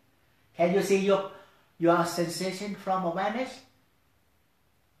awareness. Can you see your sensation from awareness?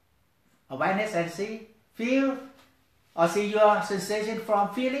 Awareness and see, feel, or see your sensation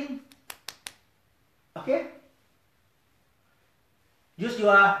from feeling? Okay? Use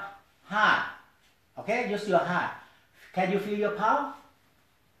your heart. Okay? Use your heart. Can you feel your pulse?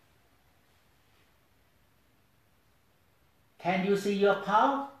 Can you see your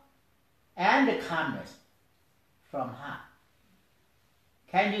pulse? And the calmness from heart.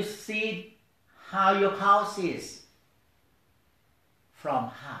 Can you see how your pulse is from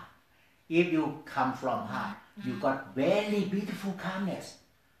heart? If you come from heart, you got very beautiful calmness.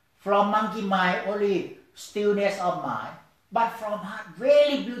 From monkey mind, only stillness of mind, but from heart,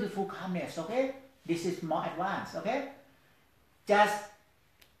 really beautiful calmness. Okay, this is more advanced. Okay, just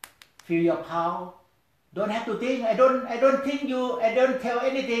feel your pulse. Don't have to think. I don't think you. I don't tell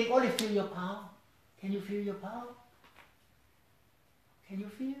anything. Only feel your pulse. Can you feel your pulse? Can you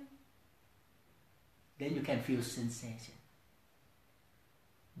feel? Then you can feel sensation.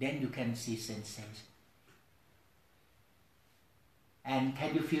 Then you can see sensation. And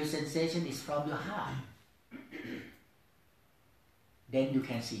can you feel sensation is from your heart? Then you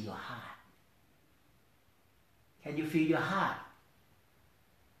can see your heart. Can you feel your heart?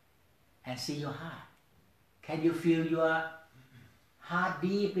 And see your heart. Can you feel your heart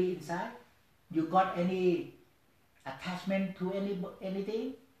deeply inside? You got any attachment to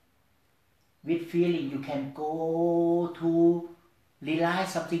anything? With feeling, you can go to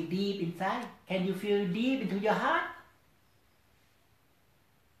realize something deep inside. Can you feel deep into your heart?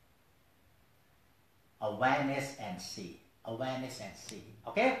 Awareness and see. Awareness and see.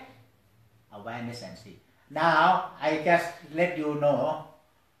 Okay? Awareness and see. Now, I just let you know,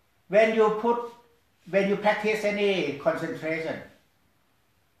 when you practice any concentration,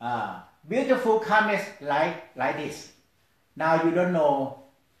 beautiful calmness like this. Now you don't know,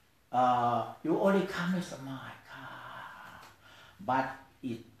 you only calmness of mind, but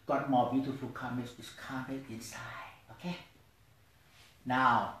it got more beautiful calmness, it's calmness inside. Okay?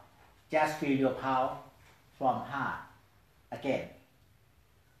 Now, just feel your pulse from heart. Again,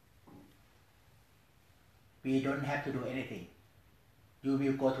 we don't have to do anything. You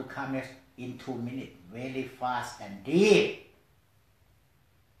will go to calmness in 2 minutes, very fast and deep.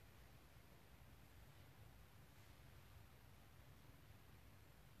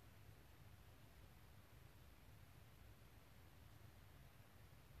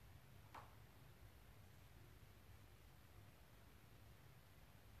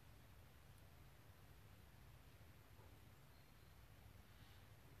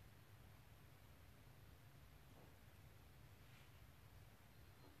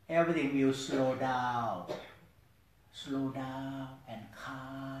 Everything will slow down and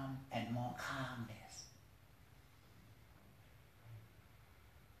calm and more calmness.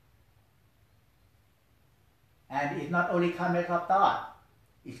 And it's not only calmness of thought,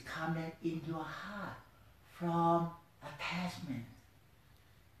 it's calmness in your heart from attachment.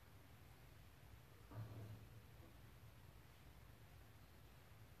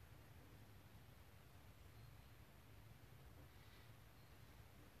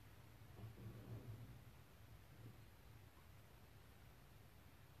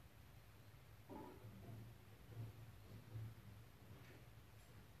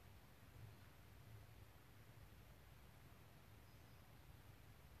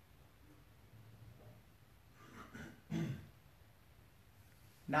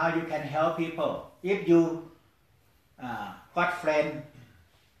 Now you can help people. If you got friend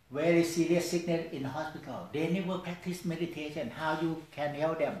very serious sickness in hospital, they never practice meditation. How you can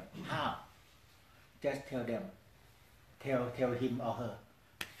help them? How? Just tell them. Tell him or her.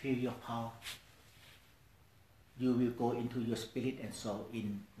 Feel your power. You will go into your spirit and soul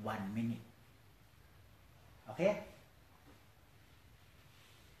in 1 minute. Okay?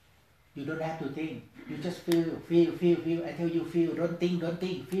 You don't have to think. You just feel. I tell you feel. Don't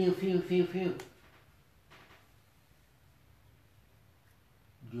think. Feel.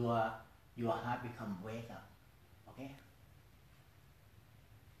 Your heart become wake up. Okay?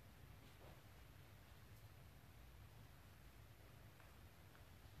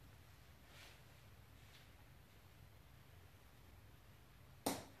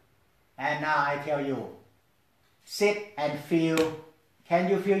 And now I tell you, sit and feel. Can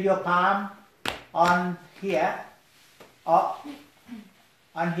you feel your palm on here? Or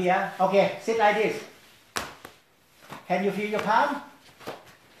on here? Okay, sit like this. Can you feel your palm?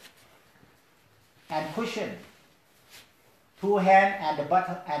 And cushion. 2 hands and the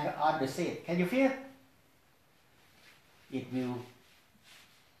bottom and on the seat. Can you feel? It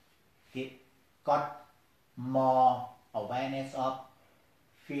got more awareness of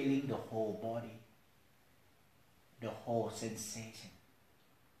feeling the whole body, the whole sensation.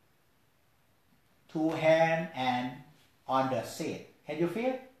 2 hands and on the seat. Can you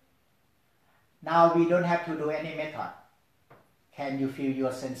feel? Now we don't have to do any method. Can you feel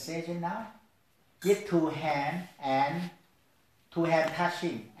your sensation now? With 2 hands and 2 hands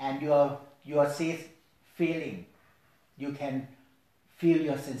touching and your seat feeling. You can feel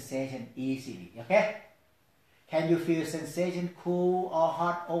your sensation easily. Okay? Can you feel sensation cool or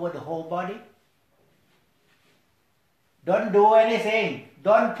hot over the whole body? Don't do anything.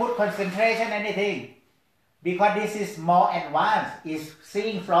 Don't put concentration anything. Because this is more advanced. It's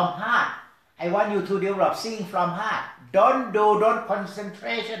seeing from heart. I want you to develop seeing from heart. Don't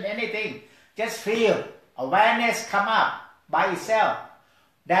concentration anything. Just feel. Awareness come up by itself.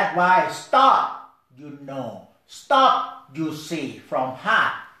 That's why stop, you know. Stop, you see from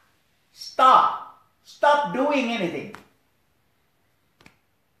heart. Stop doing anything.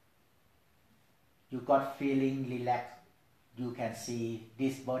 You got feeling relaxed. You can see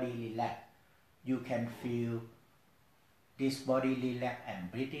this body relaxed. You can feel this body relaxed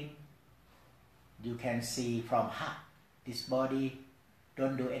and breathing. You can see from heart. This body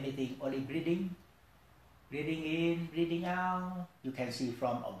don't do anything, only breathing. Breathing in, breathing out. You can see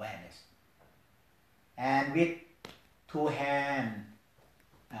from awareness. And with 2 hands,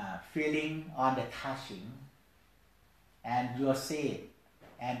 feeling on the touching and your seat,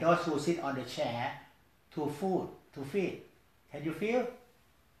 and those who sit on the chair, 2 feet. Can you feel?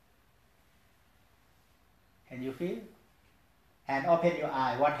 Can you feel? And open your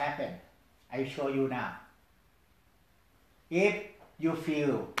eye. What happened? I show you now. If you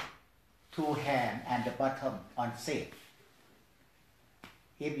feel 2 hands and the bottom on seat,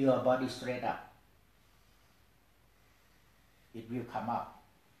 if your body straight up, it will come up.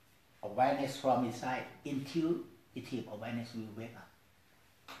 Awareness from inside, intuitive awareness will wake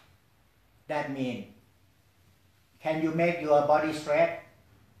up. That means, can you make your body straight?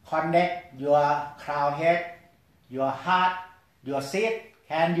 Connect your crown head, your heart, your seat.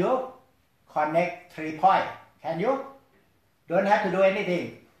 Can you? Connect 3 points. Can you? Don't have to do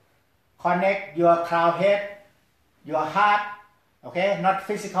anything. Connect your crown head, your heart, okay? Not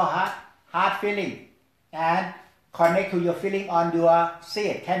physical heart feeling. And connect to your feeling on your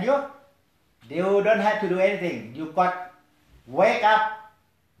seat. Can you? You don't have to do anything. You got wake up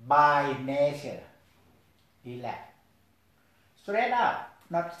by nature. Relax. Straight up.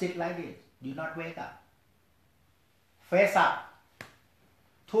 Not sit like this. Do not wake up. Face up.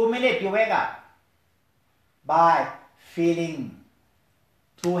 2 minutes you wake up. By feeling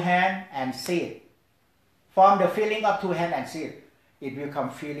 2 hands and seat. From the feeling of 2 hands and seat, it will come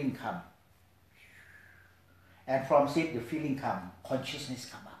feeling come. And from seat, the feeling come, consciousness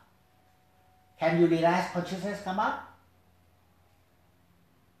come up. Can you realize consciousness come up?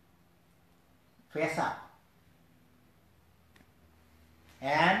 Face up.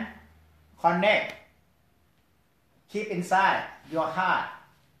 And connect. Keep inside your heart.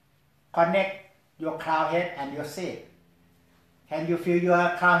 Connect your crown head and your seat. Can you feel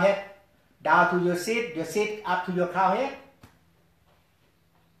your crown head down to your seat up to your crown head?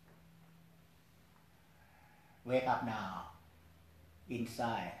 Wake up now.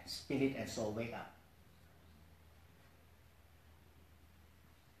 Inside, spirit and soul wake up.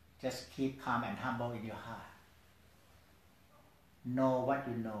 Just keep calm and humble in your heart. Know what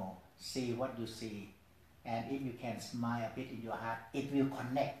you know. See what you see. And if you can smile a bit in your heart, it will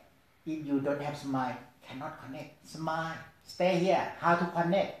connect. If you don't have smile, cannot connect. Smile. Stay here. How to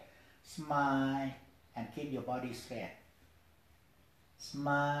connect? Smile and keep your body straight.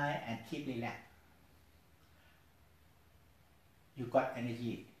 Smile and keep relaxed. You got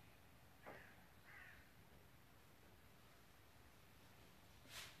energy.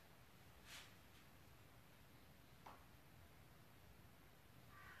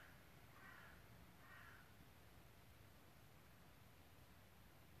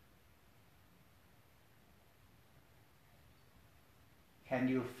 Can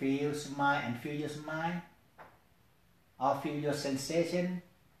you feel smile and feel your smile? Or feel your sensation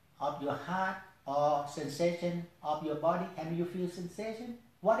of your heart or sensation of your body? Can you feel sensation?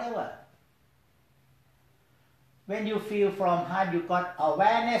 Whatever. When you feel from heart, you got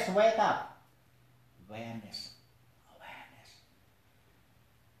awareness, wake up. Awareness, awareness.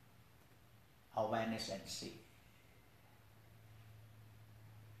 Awareness and see.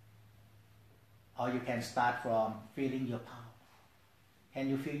 Or you can start from feeling your power. Can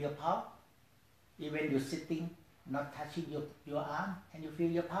you feel your power? Even you're sitting, not touching your arm, can you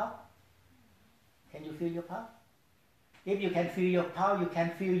feel your power? Can you feel your power? If you can feel your power, you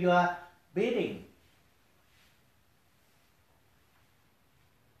can feel your breathing.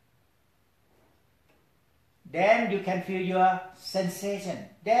 Then you can feel your sensation.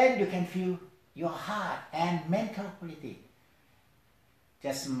 Then you can feel your heart and mental quality.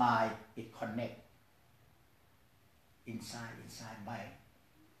 Just mind, it connect inside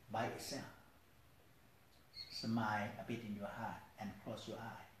by itself. Smile a bit in your heart and close your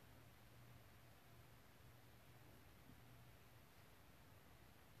eye.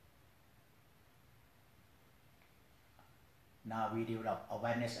 Now we develop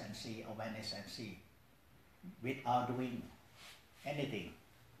awareness and see, without doing anything.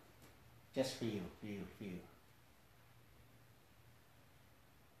 Just feel.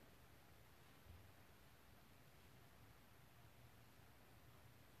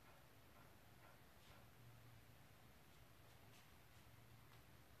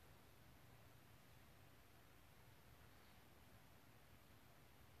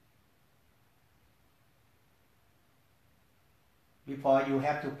 Before you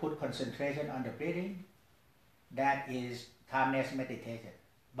have to put concentration on the breathing, that is calmness meditation.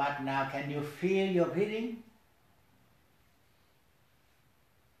 But now can you feel your breathing?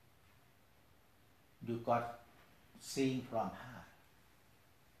 You got seeing from heart.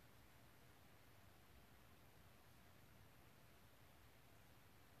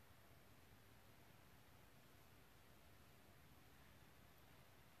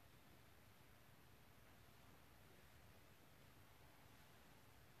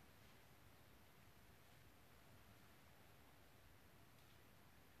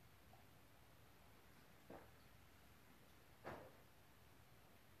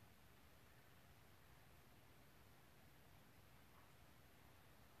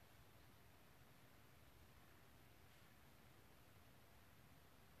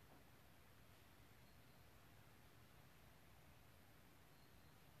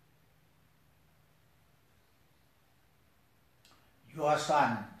 Your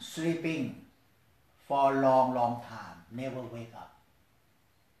son sleeping for a long time, never wake up.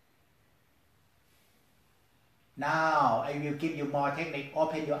 Now I will give you more technique.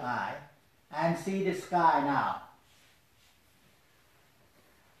 Open your eye and see the sky now.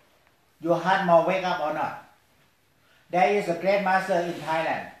 Your heart more wake up or not? There is a great master in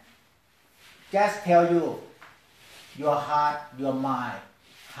Thailand. Just tell you, your heart, your mind,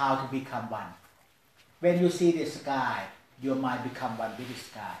 how to become one. When you see the sky, your mind become one with the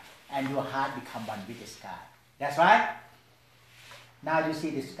sky, and your heart become one with the sky. That's right. Now you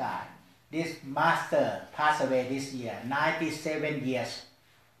see the sky. This master passed away this year, 97 years.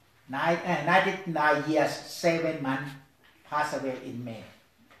 99 years, 7 months, passed away in May.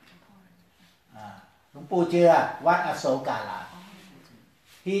 หลวงปู่เจือวัดอโศกาลา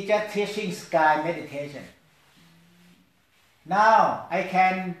He just teaching sky meditation. Now I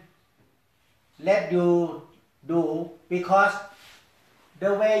can let you do, because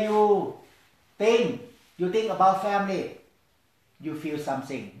the way you think about family, you feel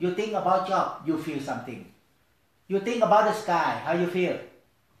something. You think about job, you feel something. You think about the sky, how you feel?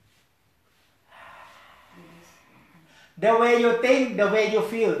 The way you think, the way you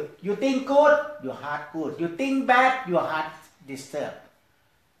feel. You think good, your heart good. You think bad, your heart disturbed.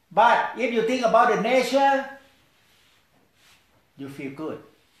 But if you think about the nature, you feel good.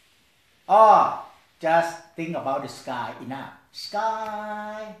 Or just think about the sky enough.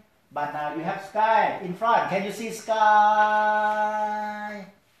 Sky. But now you have sky in front. Can you see sky?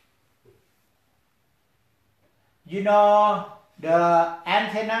 You know the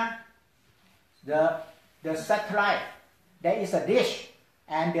antenna, the satellite. There is a dish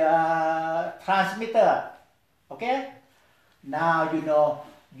and the transmitter. Okay? Now you know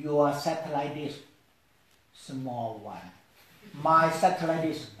your satellite dish, small one. My satellite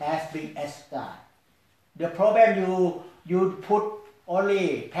dish as big as sky. The problem you put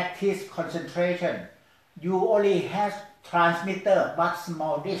only practice concentration. You only have transmitter but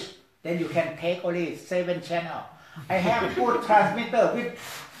small dish. Then you can take only 7 channels. I have good transmitter with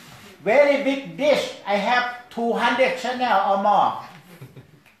very big dish. I have 200 channels or more.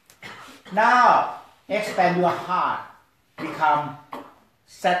 Now expand your heart, become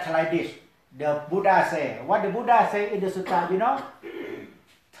satellite dish. The Buddha say, what the Buddha say in the sutta, you know?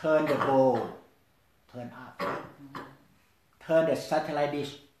 Turn the bowl, turn up. Turn the satellite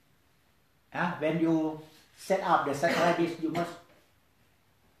dish. When you set up the satellite dish, you must.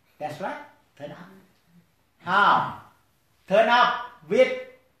 That's right. Turn up. How? Turn up with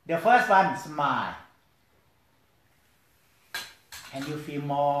the first one, smile. Can you feel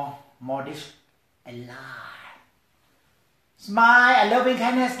more this alive? Smile and loving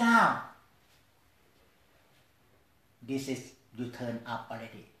kindness now. This is you turn up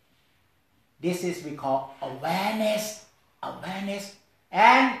already. This is we call awareness. Awareness.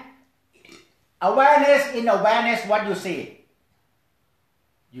 And awareness, in awareness, what you see?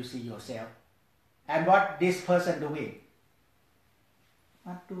 You see yourself. And what this person doing?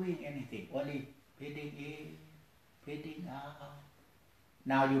 Not doing anything. Only breathing in, breathing out.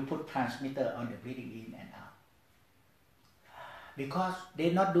 Now you put transmitter on the breathing in and out. Because they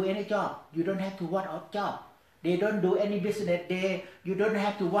not do any job. You don't have to watch our job. They don't do any business. You don't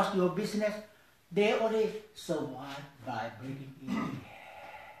have to watch your business. They only survive by breathing in.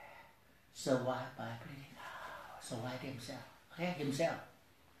 Survive by breathing out. Survive himself. Okay, himself.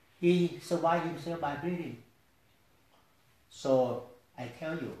 He survived himself by breathing. So I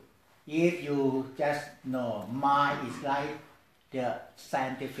tell you, if you just know mind is like the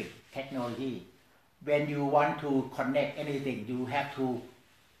scientific technology, when you want to connect anything, you have two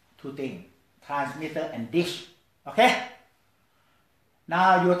things, transmitter and dish. Okay?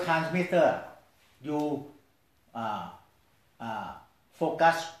 Now your transmitter, you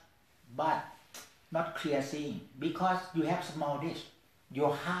focus, but not clear seeing, because you have small dish.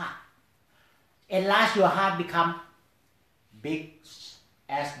 Your heart, enlarge your heart, become big,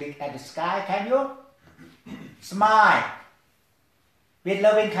 as big as the sky. Can you? Smile with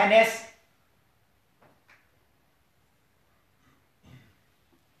loving kindness.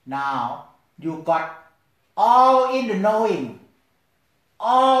 Now you got all in the knowing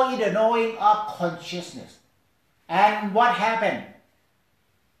of consciousness. And what happened?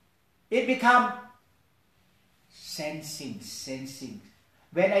 It become sensing.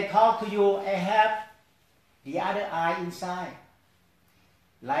 When I talk to you, I have the other eye inside,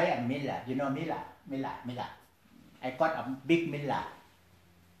 like a mirror. You know mirror. I got a big mirror.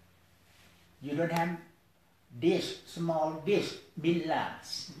 You don't have dish, small dish, mirror,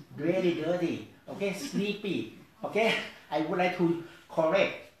 very dirty. Okay, sleepy. Okay, I would like to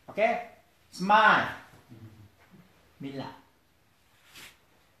correct. Okay, smile.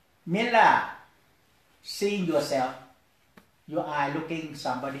 Mirror, seeing yourself. Your eye looking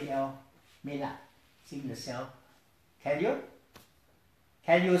somebody else. Mirror, seeing yourself. Can you?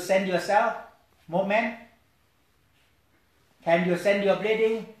 Can you send yourself? Moment. Can you send your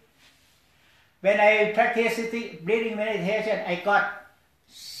breathing? When I practice breathing meditation, I got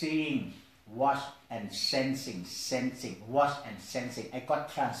seeing, watch and sensing, watch and sensing. I got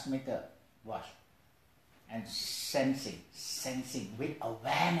transmitter, watch and sensing with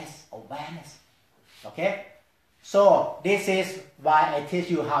awareness. Okay? So this is why I teach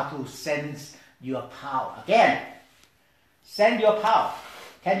you how to sense your power. Again, send your power.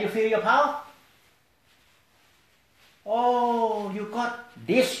 Can you feel your power? Oh, you got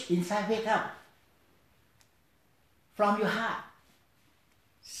this inside, wake up. From your heart.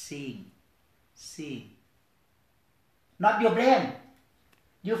 Seeing. Not your brain.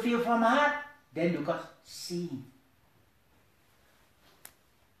 You feel from heart, then you got seeing.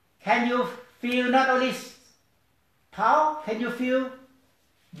 Can you feel not only power, can you feel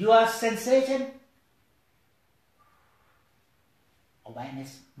your sensation?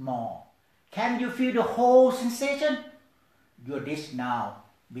 Awareness more. Can you feel the whole sensation? Your dish now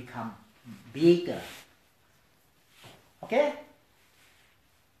become bigger. Okay?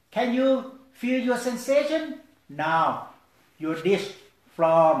 Can you feel your sensation? Now your dish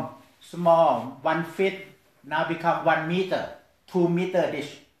from small 1 feet now become 1 meter, 2 meter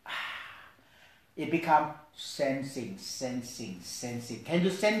dish. It become sensing. Can you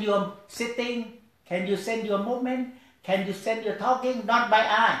sense your sitting? Can you sense your movement? Can you sense your talking? Not by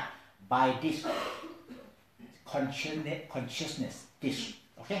eye, by this consciousness. This,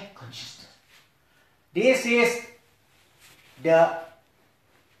 okay, consciousness. This is the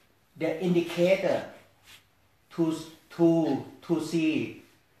indicator to see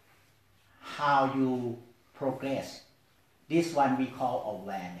how you progress. This one we call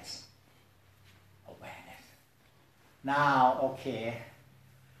awareness. Awareness. Now, okay,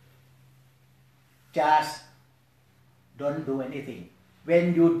 just don't do anything.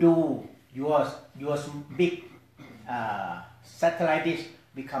 When you do, your big satellite dish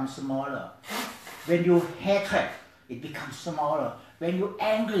becomes smaller. When you hatred, it becomes smaller. When you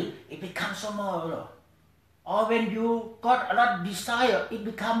angry, it becomes smaller. Or when you got a lot of desire, it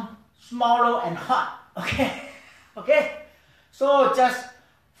becomes smaller and hot. Okay? Okay? So just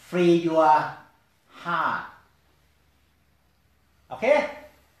free your heart. Okay?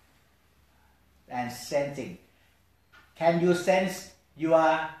 And sensing. Can you sense you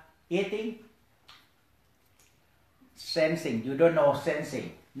are eating? Sensing. You don't know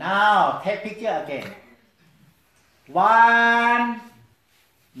sensing. Now take picture again. One.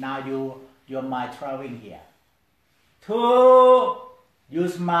 Now your mind traveling here. Two. You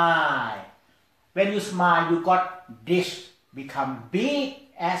smile. When you smile, you got this become big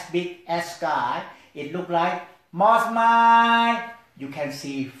as sky. It look like more smile. You can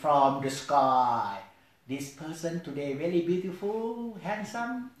see from the sky. This person today very beautiful,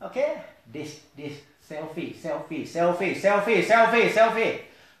 handsome. Okay. This selfie.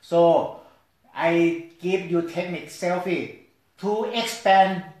 So I give you technique selfie to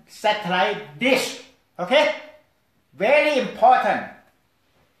expand satellite dish. Okay. Very important.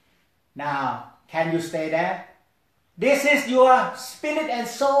 Now, can you stay there? This is your spirit and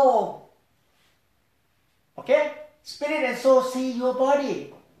soul. Okay? Spirit and soul see your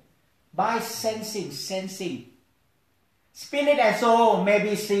body by sensing. Spirit and soul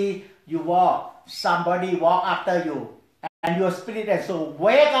maybe see you walk. Somebody walk after you. And your spirit and soul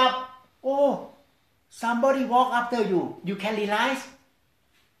wake up. Oh, somebody walk after you. You can realize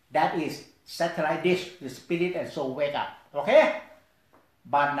that is satellite dish. The spirit and soul wake up. Okay?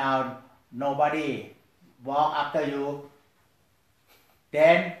 But now nobody walk after you.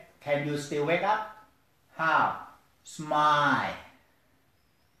 Then can you still wake up? How? Smile.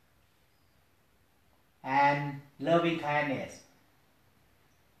 And loving kindness.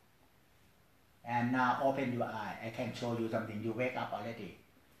 And now open your eye. I can show you something. You wake up already.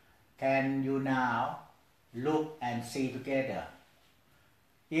 Can you now look and see together?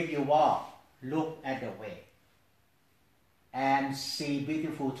 If you walk, look at the way. And see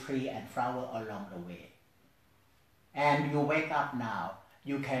beautiful tree and flower along the way. And you wake up now.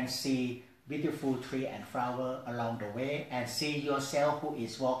 You can see beautiful tree and flower along the way and see yourself who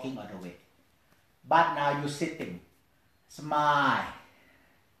is walking on the way. But now you're sitting. Smile.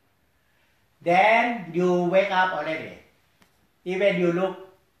 Then you wake up already. Even you look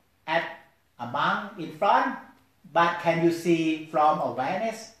at a monk in front, but can you see from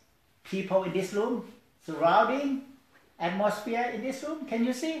awareness people in this room, surrounding atmosphere in this room? Can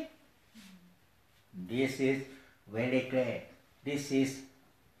you see? This is very great. This is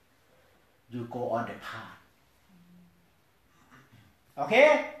you go on the path.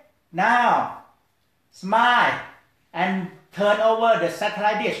 Okay? Now, smile and turn over the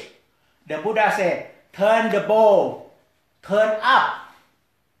satellite dish. The Buddha said, turn the bowl, turn up.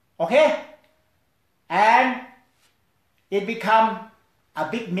 Okay? And it become a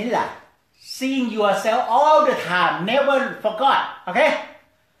big mirror. Seeing yourself all the time, never forgot. Okay?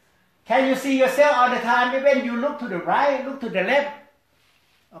 Can you see yourself all the time? Even you look to the right, look to the left.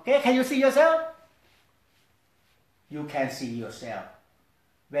 Okay? Can you see yourself? You can see yourself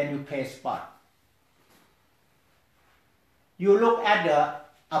when you play sport. You look at the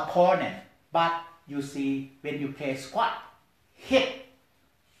opponent, but you see when you play squat, hit,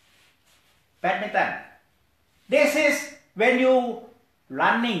 badminton. This is when you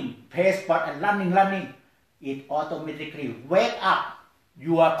running, play sport and running, it automatically wake up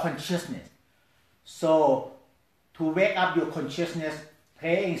your consciousness. So to wake up your consciousness,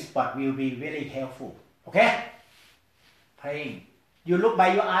 playing sport will be very helpful. Okay? Praying. You look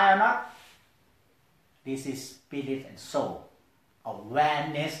by your eye or not? This is spirit and soul.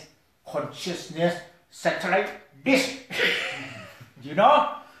 Awareness, consciousness, satellite dish. You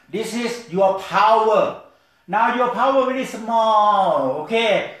know? This is your power. Now your power very small.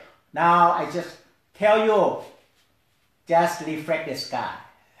 Okay? Now I just tell you, just reflect the sky.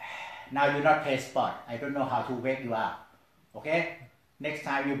 Now you not play sport. I don't know how to wake you up. Okay? Next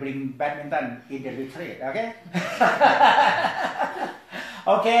time you bring badminton in the retreat. Okay?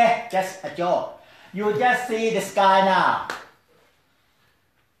 Okay, just a joke. You just see the sky now.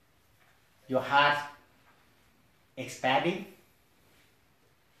 Your heart expanding.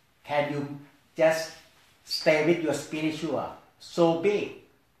 Can you just stay with your spiritual? So big.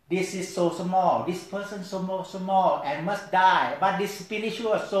 This is so small. This person so small and must die. But this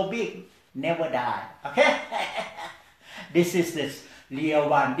spiritual so big, never die. Okay? This is the real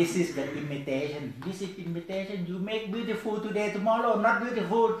one. This is the imitation. This is imitation. You make beautiful today, tomorrow not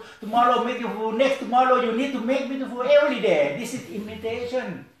beautiful. Tomorrow make beautiful. Next tomorrow you need to make beautiful every day. This is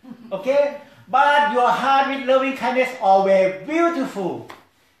imitation. Okay? But your heart with loving kindness always beautiful.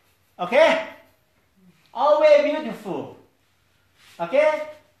 Okay? Always beautiful. Okay?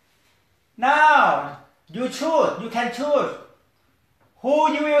 Now, you choose. You can choose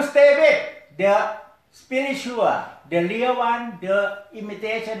who you will stay with. The spiritual, the real one, the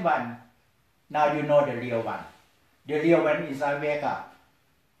imitation one. Now you know the real one. The real one is I wake up.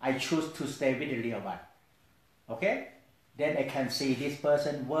 I choose to stay with the real one. Okay? Then I can see this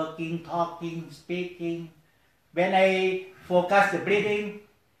person working, talking, speaking. When I focus the breathing,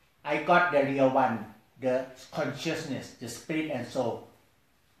 I got the real one, the consciousness, the spirit and soul.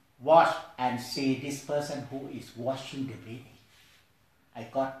 Watch and see this person who is watching the breathing. I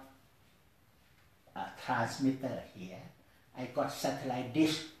got a transmitter here. I got satellite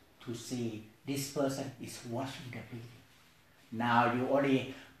dish to see this person is watching the breathing. Now you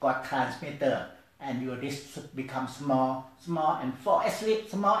only got transmitter and your dish should become small, small and fall asleep,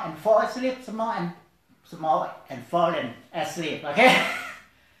 small and fall asleep, small and fallen asleep. Okay?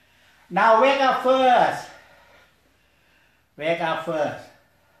 Now wake up first. Wake up first.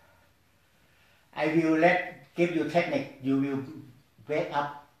 I will give you technique. You will wake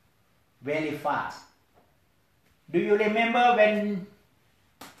up very fast. Do you remember when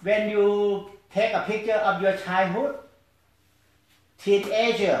you take a picture of your childhood,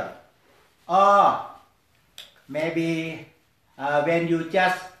 teenager, or maybe when you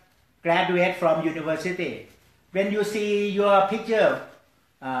just graduate from university? When you see your picture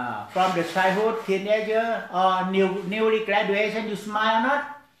from the childhood, teenager, or newly graduation, you smile or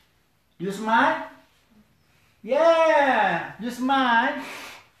not? You smile? Yeah, you smile.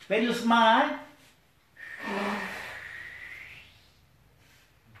 When you smile,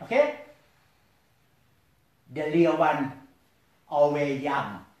 okay? The real one always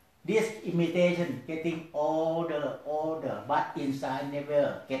young. This imitation getting older, but inside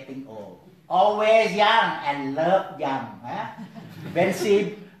never getting old. Always young and love young. When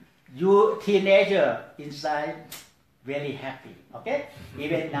see you teenager inside, very happy. Okay?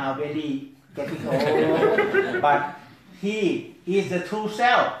 Even now very getting old, but he is the true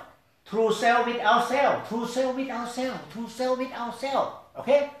self. True self without self. True self without self. True self without self.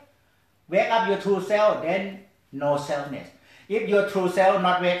 Okay? Wake up your true self, then no selfness. If your true self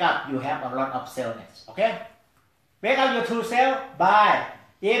not wake up, you have a lot of selfness. Okay? Wake up your true self by,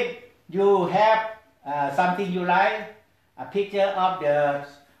 if you have something you like, a picture of the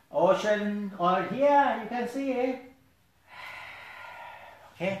ocean, or here you can see it.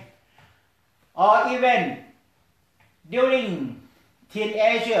 Okay? Or even during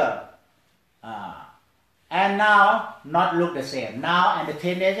teenager, and now not look the same. Now and the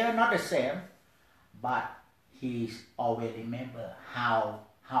teenager not the same, but he's always remember how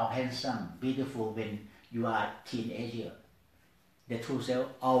handsome, beautiful when you are teenager. The true self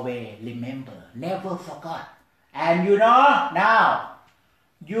always remember, never forgot. And you know now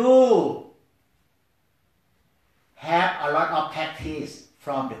you have a lot of practice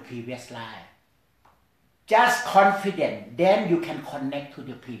from the previous life. Just confident, then you can connect to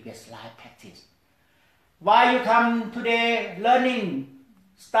the previous life practice. Why you come today learning,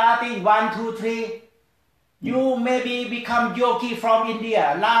 starting 1, 2, 3, you maybe become yogi from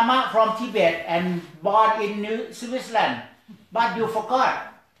India, Lama from Tibet, and born in Switzerland, but you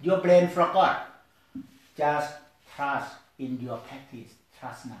forgot, your brain forgot. Just trust in your practice,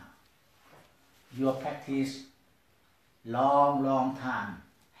 trust now. Your practice long time,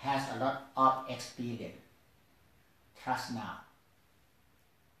 has a lot of experience. Trust now.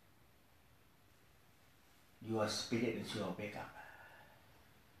 Your spirit and soul wake up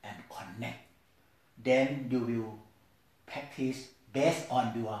and connect. Then you will practice based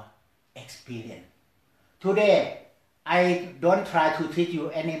on your experience. Today, I don't try to teach you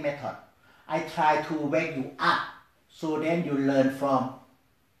any method. I try to wake you up, so then you learn from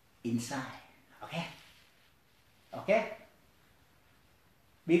inside. Okay? Okay?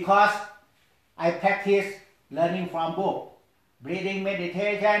 Because I practice learning from book, breathing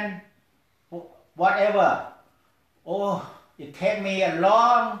meditation, whatever. Oh, it takes me a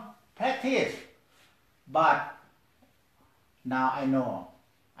long practice. But now I know.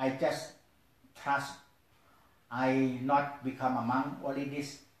 I just trust. I not become a monk only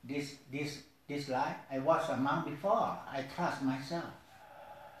this life. I was a monk before. I trust myself.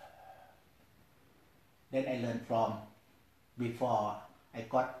 Then I learned from before I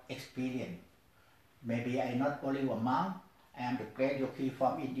got experience. Maybe I not only a monk, I am the great yogi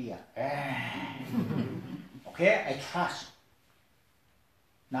from India. Okay, I trust.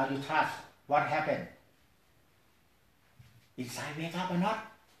 Now you trust. What happened? Inside wake up or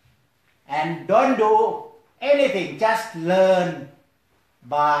not? And don't do anything, just learn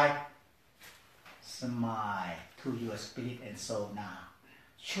by smile to your spirit and soul now.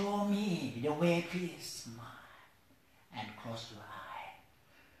 Show me the way, please. Smile and close your eye.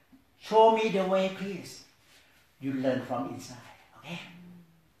 Show me the way, please. You learn from inside, okay?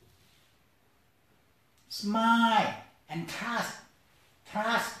 Smile and trust.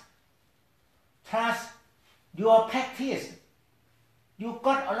 Trust. Trust your practice. You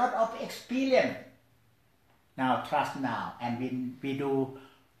got a lot of experience. Now trust now, and we do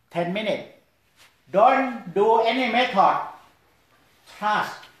 10 minutes. Don't do any method.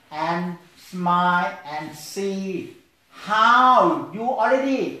 Trust and smile and see how you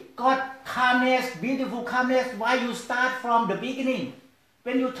already got calmness, beautiful calmness. Why you start from the beginning?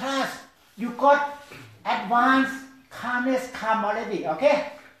 When you trust, you got advanced calmness come already,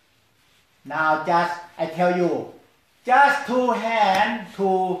 okay? Now just, I tell you, just 2 hands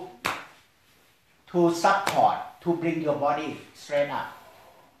to support, to bring your body straight up.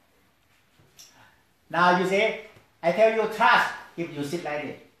 Now you say, I tell you trust, if you sit like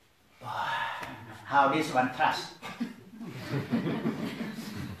this. How this one trust?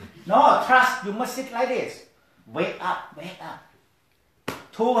 No, trust, you must sit like this. Wake up, wake up.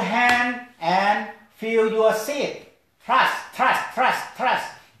 2 hands and feel your seat. Trust, trust, trust,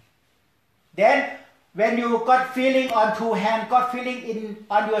 trust. Then, when you got feeling on 2 hands, got feeling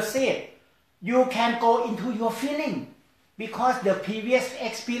on your seat, you can go into your feeling. Because the previous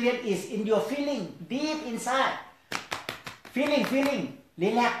experience is in your feeling, deep inside. Feeling, feeling.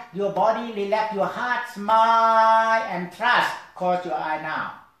 Relax your body, relax your heart, smile and trust. Close your eye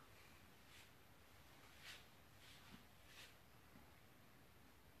now.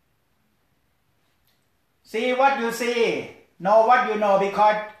 See what you see. Know what you know,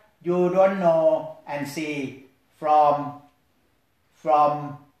 because you don't know and see from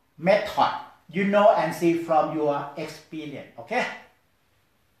method. You know and see from your experience. Okay?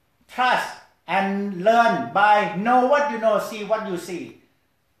 Trust and learn by know what you know, see what you see.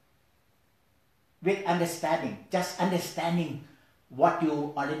 With understanding, just understanding what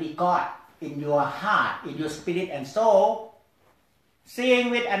you already got in your heart, in your spirit and soul. Seeing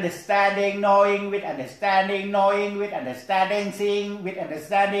with understanding, knowing with understanding, knowing with understanding, seeing with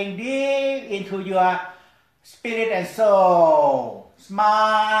understanding deep into your spirit and soul.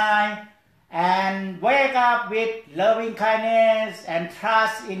 Smile and wake up with loving kindness and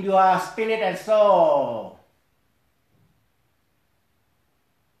trust in your spirit and soul.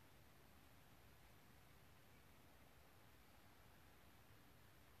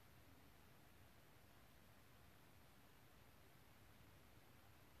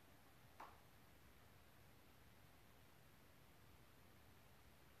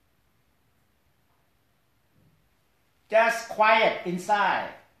 Just quiet inside.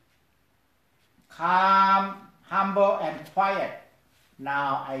 Calm, humble and quiet.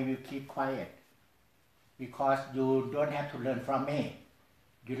 Now I will keep quiet. Because you don't have to learn from me.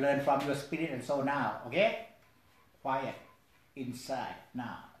 You learn from your spirit and soul now. Okay? Quiet inside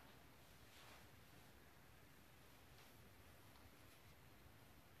now.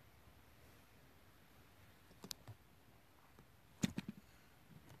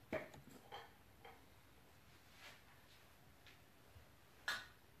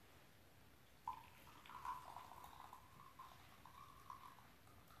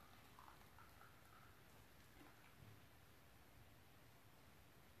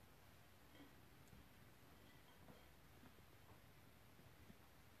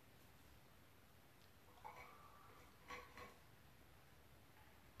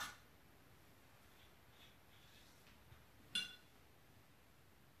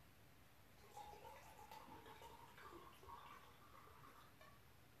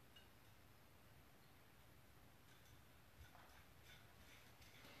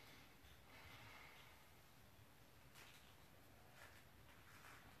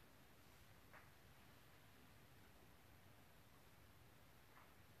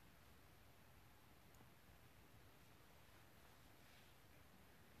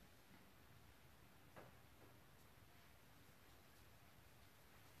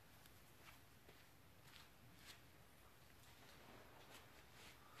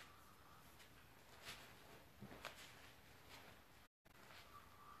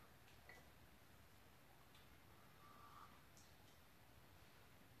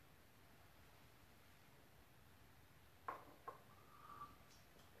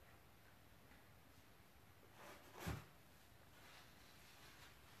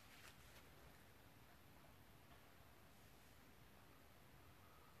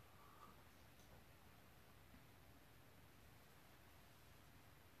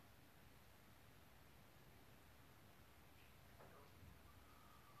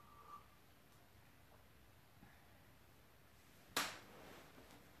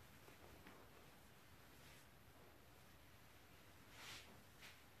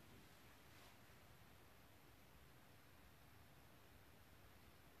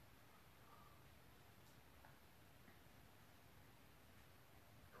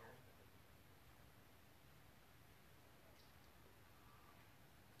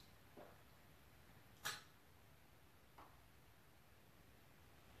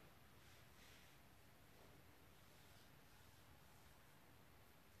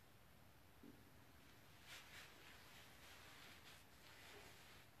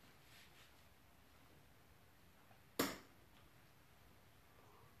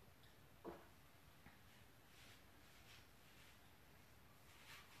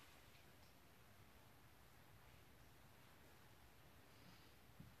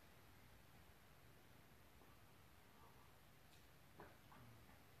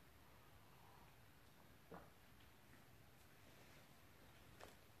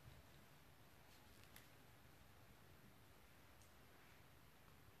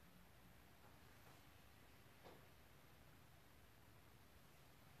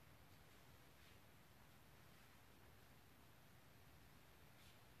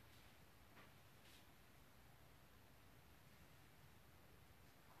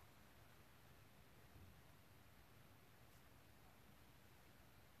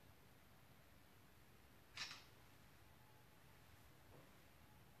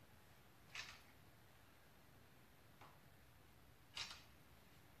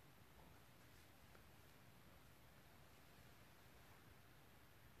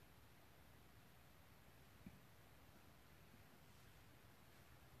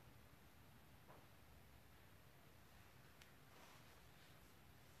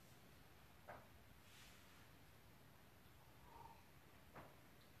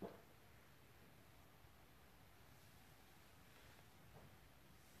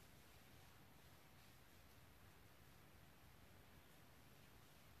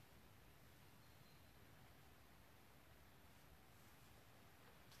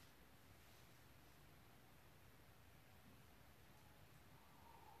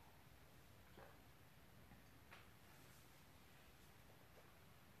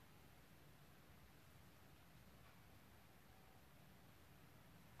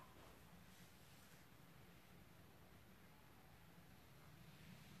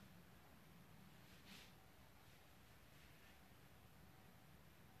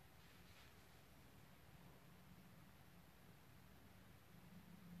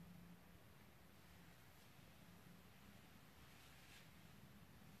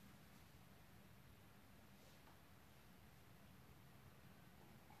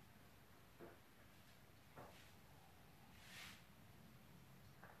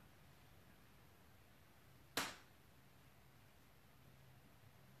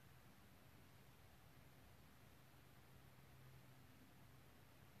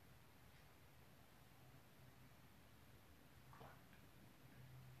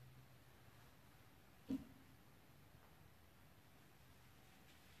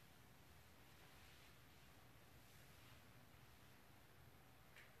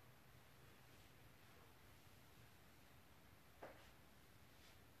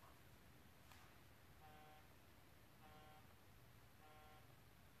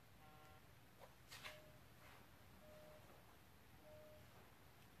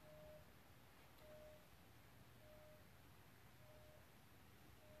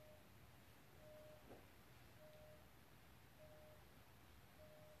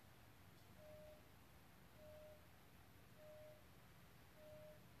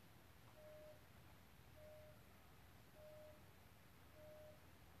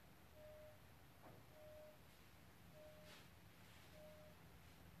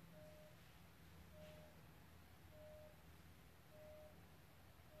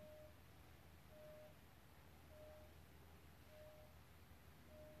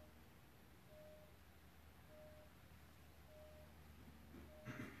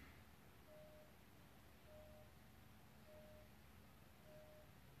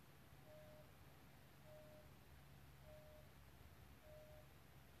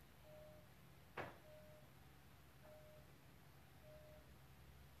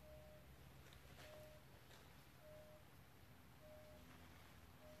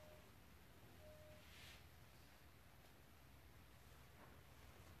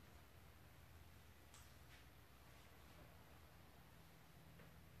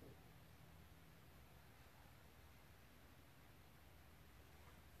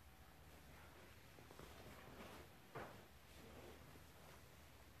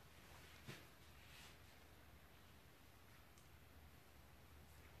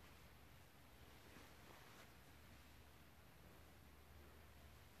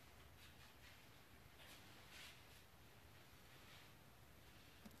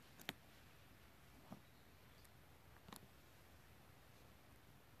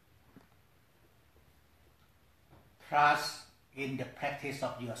 Trust in the practice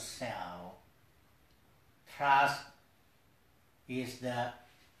of yourself. Trust is the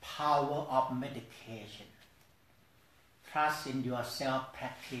power of meditation. Trust in your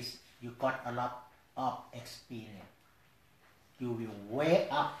self-practice. You got a lot of experience. You will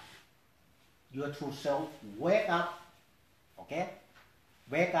wake up. Your true self wake up. Okay?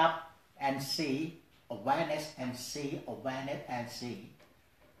 Wake up and see awareness and see awareness and see.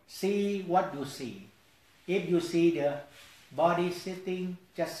 See what you see. If you see the body sitting,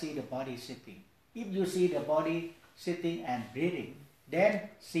 just see the body sitting. If you see the body sitting and breathing, then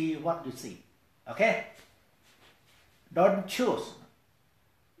see what you see. Okay? Don't choose.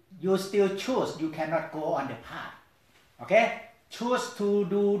 You still choose. You cannot go on the path. Okay? Choose to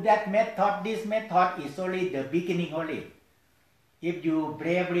do that method. This method is only the beginning only. If you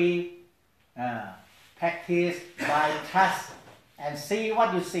bravely practice by trust and see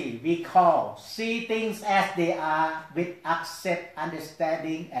what you see, we call see things as they are with accept,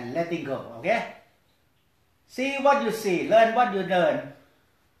 understanding and letting go. Okay? See what you see, learn what you learn.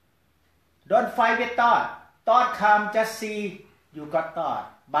 Don't fight with thought. Thought come, just see you got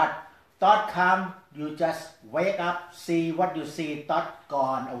thought. But thought come, you just wake up, see what you see, thought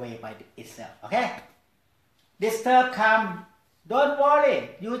gone away by itself. Okay? Disturb come, don't worry.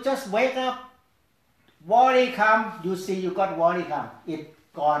 You just wake up. Worry come, you see you got worry come. It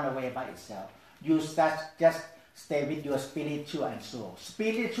gone away by itself. You just stay with your spiritual and soul.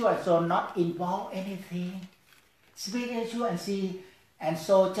 Spiritual and soul not involve anything. Spiritual and see and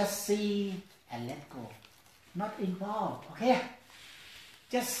soul just see and let go. Not involved. Okay?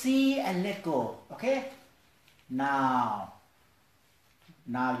 Just see and let go. Okay? Now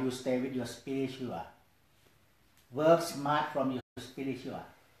you stay with your spiritual. Work smart from your spiritual.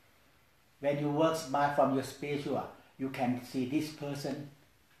 When you work smart from your spiritual, you can see this person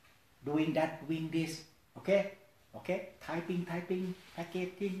doing that, doing this. Okay? Okay? Typing,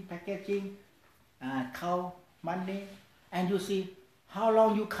 packaging, count money. And you see how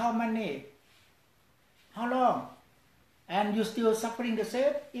long you count money. How long? And you still suffering the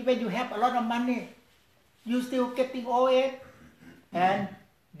same? Even you have a lot of money, you still getting old and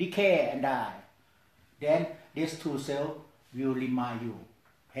decay and die. Then this true self will remind you,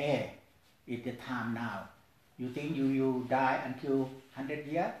 hey, it's the time now. You think you will die until 100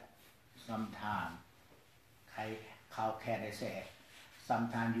 years? Sometime. How can I say?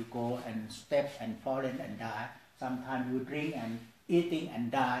 Sometimes you go and step and fallen and die. Sometimes you drink and eating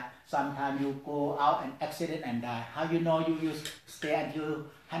and die. Sometimes you go out and accident and die. How you know you will stay until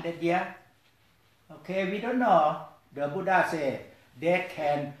 100 years? Okay, we don't know. The Buddha said, the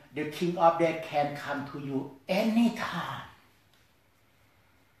king of death can come to you anytime.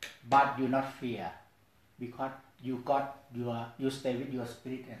 But you not fear, because you stay with your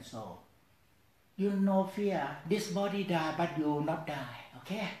spirit and soul. You no fear. This body die, but you will not die.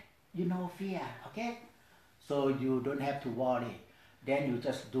 Okay? You no fear. Okay? So you don't have to worry. Then you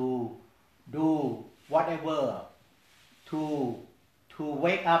just do whatever to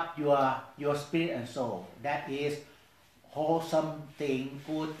wake up your spirit and soul. That is wholesome thing,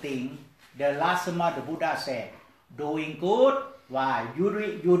 good thing. The last summer the Buddha said, doing good. Why?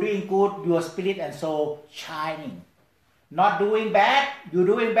 You doing good, your spirit and soul shining. Not doing bad, you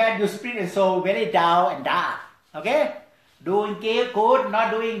doing bad, your spirit and soul very down and dark. Okay? Doing good,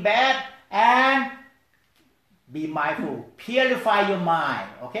 not doing bad, and be mindful. Purify your mind.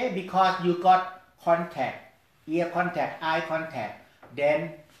 Okay? Because you got contact, ear contact, eye contact.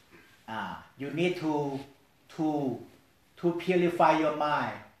 Then you need to purify your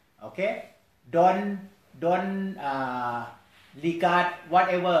mind. Okay? Don't regard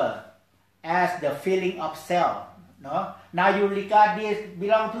whatever as the feeling of self. No? Now you regard this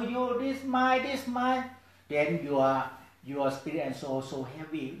belong to you, this mine. Then your spirit and soul so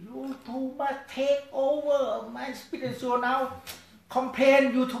heavy. You too much take over my spirit and soul now.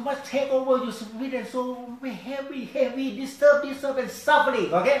 Complain, you too much take over your spirit and soul. Heavy, disturb and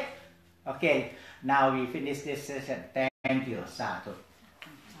suffering. Okay? Okay. Now we finish this session. Thank you. Sadhu.